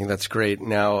 I think that's great.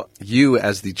 Now, you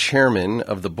as the chairman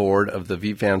of the board of the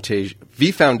V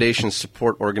Foundation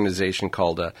support organization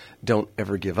called Don't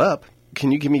Ever Give Up,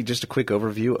 can you give me just a quick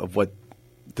overview of what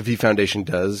the V Foundation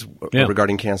does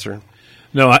regarding cancer?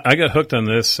 No, I got hooked on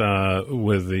this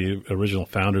with the original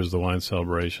founders of the Wine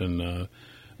Celebration,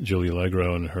 Julie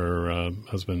Allegro and her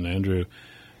husband, Andrew.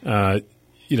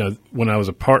 When I was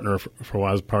a partner, for a while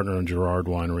I was a partner in Girard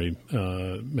Winery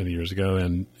many years ago,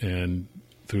 and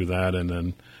through that, and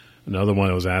then another one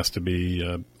I was asked to be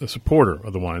a supporter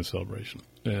of the Wine Celebration.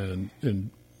 And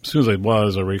as soon as I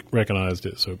was, I recognized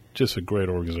it. So just a great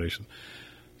organization.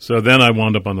 So then I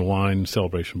wound up on the Wine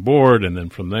Celebration board, and then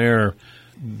from there,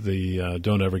 the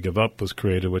Don't Ever Give Up was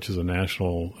created, which is a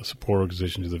national support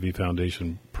organization to the V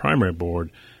Foundation primary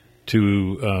board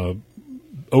to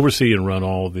oversee and run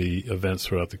all the events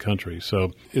throughout the country.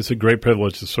 So it's a great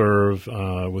privilege to serve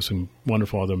with some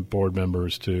wonderful other board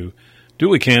members to do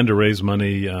what we can to raise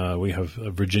money. We have a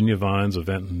Virginia Vines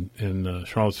event in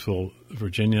Charlottesville,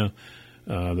 Virginia,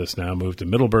 that's now moved to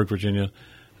Middleburg, Virginia.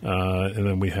 And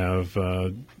then we have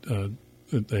a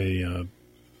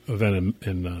event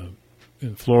in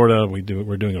Florida.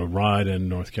 We're doing a ride in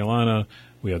North Carolina.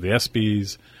 We have the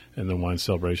ESPYs and the Wine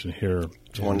Celebration here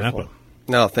in Napa.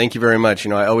 No, thank you very much.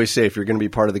 I always say if you're going to be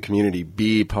part of the community,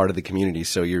 be part of the community.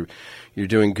 So you're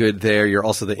doing good there. You're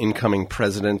also the incoming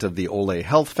president of the Ole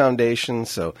Health Foundation.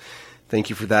 So thank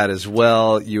you for that as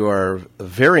well. You are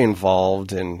very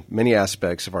involved in many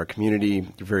aspects of our community.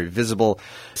 You're very visible.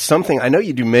 I know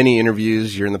you do many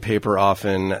interviews. You're in the paper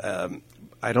often.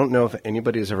 I don't know if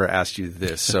anybody has ever asked you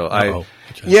this. So I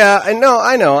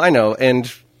know.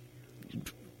 And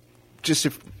just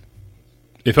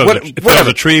if I was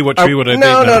a tree, what tree would I be?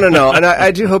 No. And I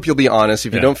do hope you'll be honest.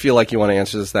 If you don't feel like you want to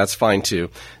answer this, that's fine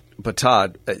too. But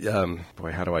Todd,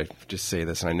 how do I just say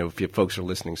this? And I know folks are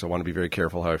listening, so I want to be very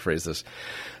careful how I phrase this.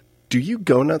 Do you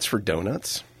go nuts for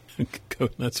donuts? Go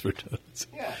nuts for donuts.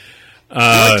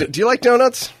 Yeah. Do you like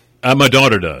donuts? My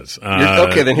daughter does.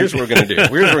 Okay, then here's what we're going to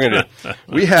do.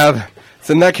 We have.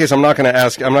 So in that case, I'm not going to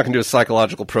ask. I'm not going to do a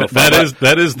psychological profile.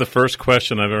 That is the first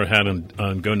question I've ever had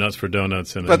on Go Nuts for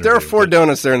Donuts. But there are 4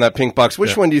 donuts there in that pink box.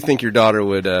 Which one do you think your daughter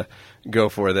would go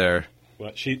for there?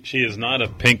 Well, she is not a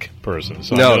pink person.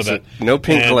 So no, I know that. No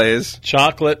pink glaze.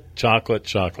 Chocolate.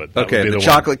 That okay, the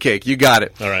chocolate cake. You got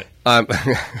it. All right.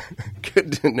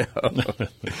 Good to know.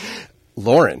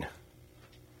 Lauren,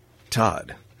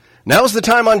 Todd, now's the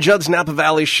time on Judd's Napa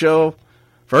Valley show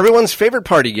for everyone's favorite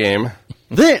party game.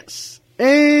 This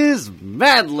is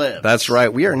Mad Lib. That's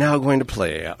right. We are now going to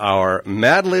play our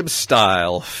Mad Lib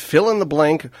style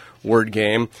fill-in-the-blank word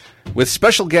game with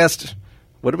special guest,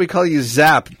 what do we call you,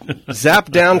 Zap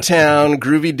Downtown,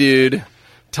 groovy dude,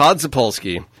 Todd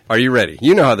Zapolsky. Are you ready?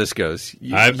 You know how this goes.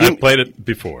 I've played it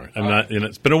before. I'm not.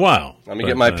 It's been a while. Let me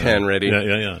get my pen ready.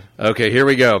 Yeah. Okay, here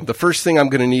we go. The first thing I'm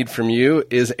going to need from you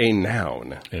is a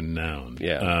noun. A noun.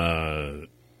 Yeah.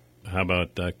 How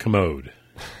about commode?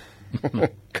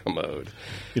 Commode.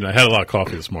 I had a lot of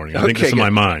coffee this morning. I think it's in my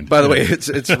mind. By the way,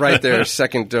 it's right there,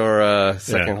 second door,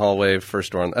 second hallway,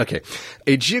 first door. Okay.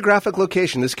 A geographic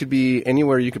location. This could be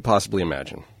anywhere you could possibly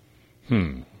imagine.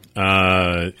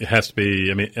 It has to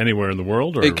be, anywhere in the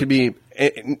world? Or It could be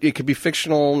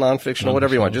fictional, non-fictional,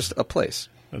 whatever you want, just a place.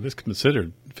 This is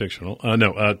considered fictional.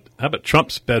 No. How about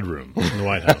Trump's bedroom in the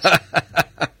White House?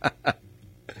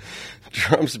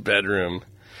 Trump's bedroom.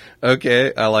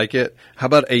 Okay, I like it. How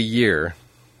about a year?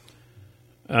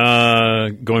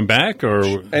 Going back or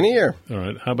Any year. All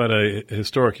right. How about a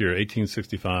historic year,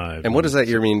 1865? And what does that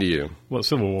year mean to you? Well,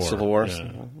 Civil War. Civil War?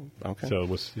 Yeah. Okay. So it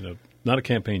was, not a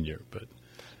campaign year, but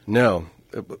No.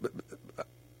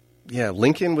 Yeah,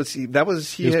 Lincoln was he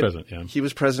was president, yeah. He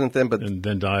was president then, but and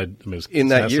then died. Was in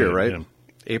that year, right? Yeah.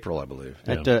 April, I believe.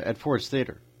 At Ford's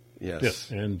Theater. Yes. Yes,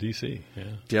 and D.C. Yeah. Do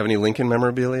you have any Lincoln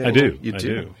memorabilia? I do. You I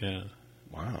do? Yeah.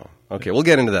 Wow. Okay, we'll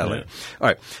get into that later. All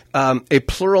right. A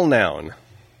plural noun.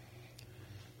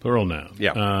 Plural noun.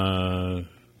 Yeah. How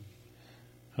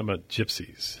about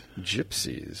gypsies?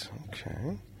 Gypsies.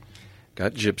 Okay.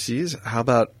 Got gypsies. How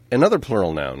about another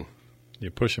plural noun?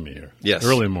 You're pushing me here. Yes.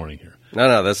 Early morning here.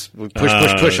 No, that's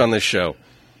push on this show.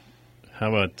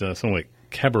 How about something like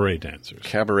cabaret dancers?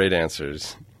 Cabaret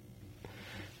dancers.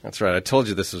 That's right. I told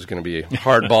you this was going to be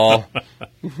hardball.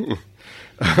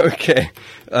 Okay.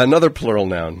 Another plural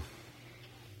noun.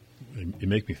 You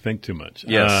make me think too much.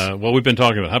 Yes. Well, we've been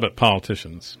talking about, how about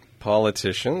politicians?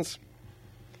 Politicians.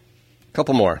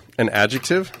 Couple more. An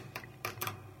adjective.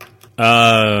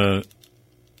 Not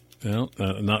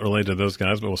related to those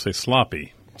guys, but we'll say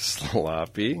sloppy.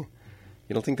 Sloppy.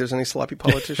 You don't think there's any sloppy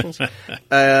politicians?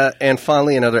 And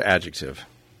finally, another adjective.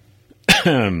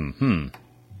 Uh-oh.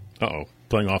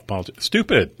 Playing off politics.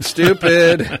 Stupid.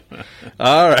 Stupid.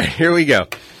 All right, here we go.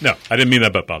 No, I didn't mean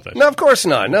that about politics. No, of course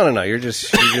not. No. You're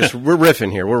just we're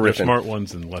riffing here. We're There's riffing. smart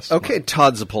ones and less Okay, smart.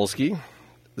 Todd Zapolsky,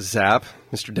 Zap,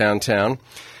 Mr. Downtown.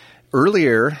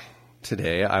 Earlier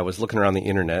today, I was looking around the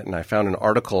internet and I found an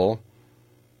article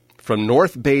from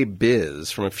North Bay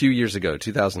Biz from a few years ago,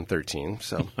 2013.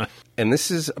 So, and this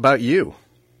is about you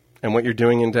and what you're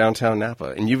doing in downtown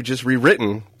Napa. And you've just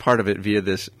rewritten part of it via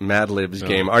this Mad Libs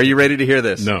game. Are you ready to hear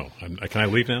this? No. Can I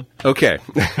leave now? Okay.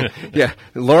 Yeah.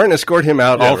 Lauren, escort him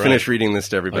out. Yeah, I'll right. finish reading this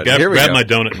to everybody. I'll Here we grab go. my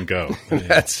donut and go.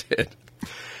 That's it.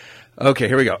 Okay,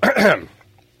 here we go.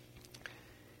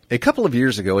 A couple of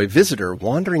years ago, a visitor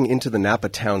wandering into the Napa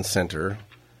Town Center,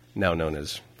 now known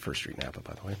as First Street Napa,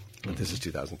 by the way, but this is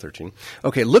 2013,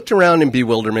 looked around in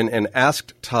bewilderment and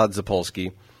asked Todd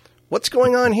Zapolsky, "What's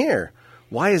going on here?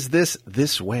 Why is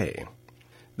this way?"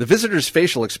 The visitor's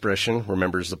facial expression,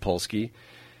 remembers Zapolsky,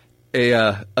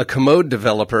 a commode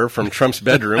developer from Trump's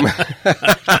bedroom.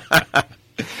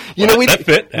 We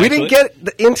didn't get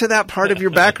into that part of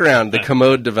your background, the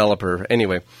commode developer.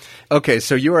 Anyway, okay,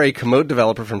 so you are a commode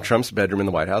developer from Trump's bedroom in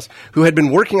the White House who had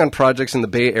been working on projects in the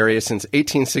Bay Area since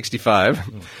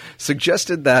 1865,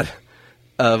 suggested that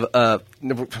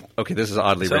this is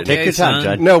oddly written. Take your time,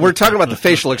 Judd. No, we're talking about the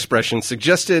facial expression.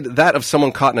 Suggested that of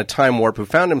someone caught in a time warp who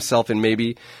found himself in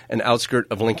maybe an outskirt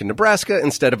of Lincoln, Nebraska,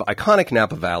 instead of iconic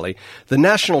Napa Valley, the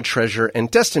national treasure and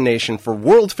destination for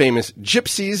world-famous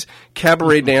gypsies,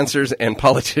 cabaret dancers, and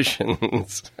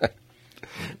politicians.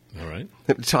 All right.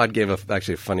 Todd gave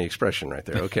actually a funny expression right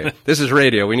there. Okay, this is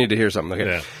radio. We need to hear something.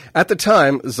 Okay. Yeah. At the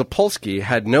time, Zapolsky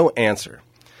had no answer.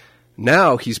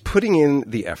 Now he's putting in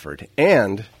the effort,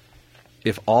 and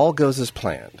if all goes as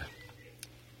planned,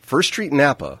 First Street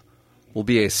Napa will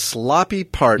be a sloppy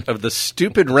part of the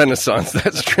stupid renaissance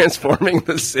that's transforming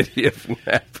the city of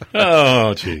Napa.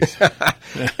 Oh, jeez.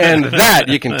 And that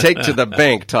you can take to the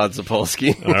bank, Todd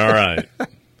Zapolsky. All right.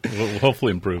 We'll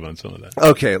hopefully improve on some of that.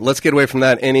 Okay, let's get away from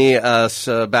that. Any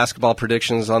basketball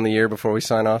predictions on the year before we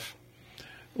sign off?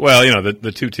 Well,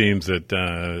 the two teams that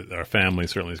our family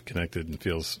certainly is connected and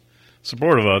feels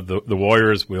supportive of, the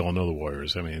Warriors. We all know the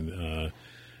Warriors. I mean,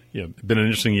 been an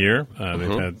interesting year.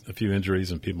 They've had a few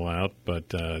injuries and people out,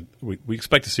 but we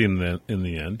expect to see them in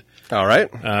the end. All right.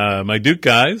 My Duke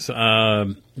guys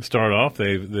start off.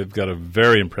 They've got a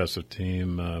very impressive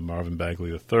team. Marvin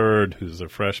Bagley III, who's a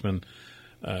freshman,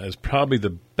 is probably the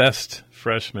best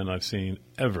freshman I've seen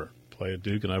ever play at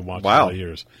Duke, and I've watched all the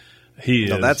years.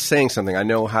 Now, that's saying something. I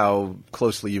know how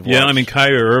closely you've watched. Yeah, I mean,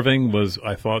 Kyrie Irving was,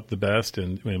 I thought, the best,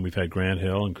 and we've had Grant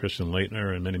Hill and Christian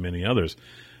Laettner and many, many others.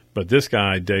 But this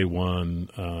guy, day one,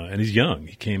 and he's young.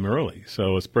 He came early,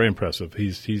 so it's very impressive.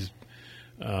 He's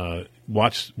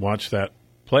watch that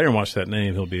player and watch that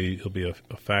name. He'll be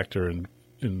a factor in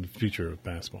in the future of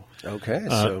basketball. Okay,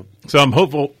 So I'm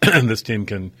hopeful this team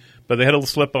can. But they had a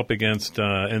slip up against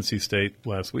NC State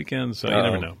last weekend, so you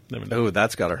never know. Oh,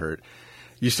 that's got to hurt.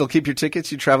 You still keep your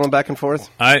tickets? You traveling back and forth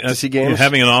to see games?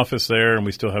 Having an office there, and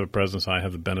we still have a presence, I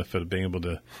have the benefit of being able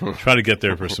to try to get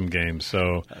there for some games.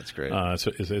 So that's great.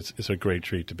 It's a great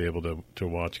treat to be able to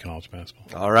watch college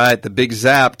basketball. All right, the Big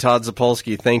Zap, Todd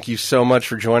Zapolsky, thank you so much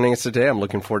for joining us today. I'm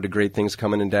looking forward to great things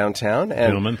coming in downtown. And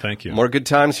gentlemen, thank you. More good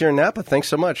times here in Napa. Thanks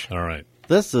so much. All right.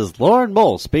 This is Lauren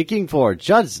Mole speaking for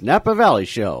Judd's Napa Valley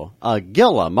Show, a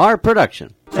Gil Lamar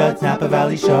production. Judd's Napa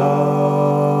Valley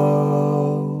Show.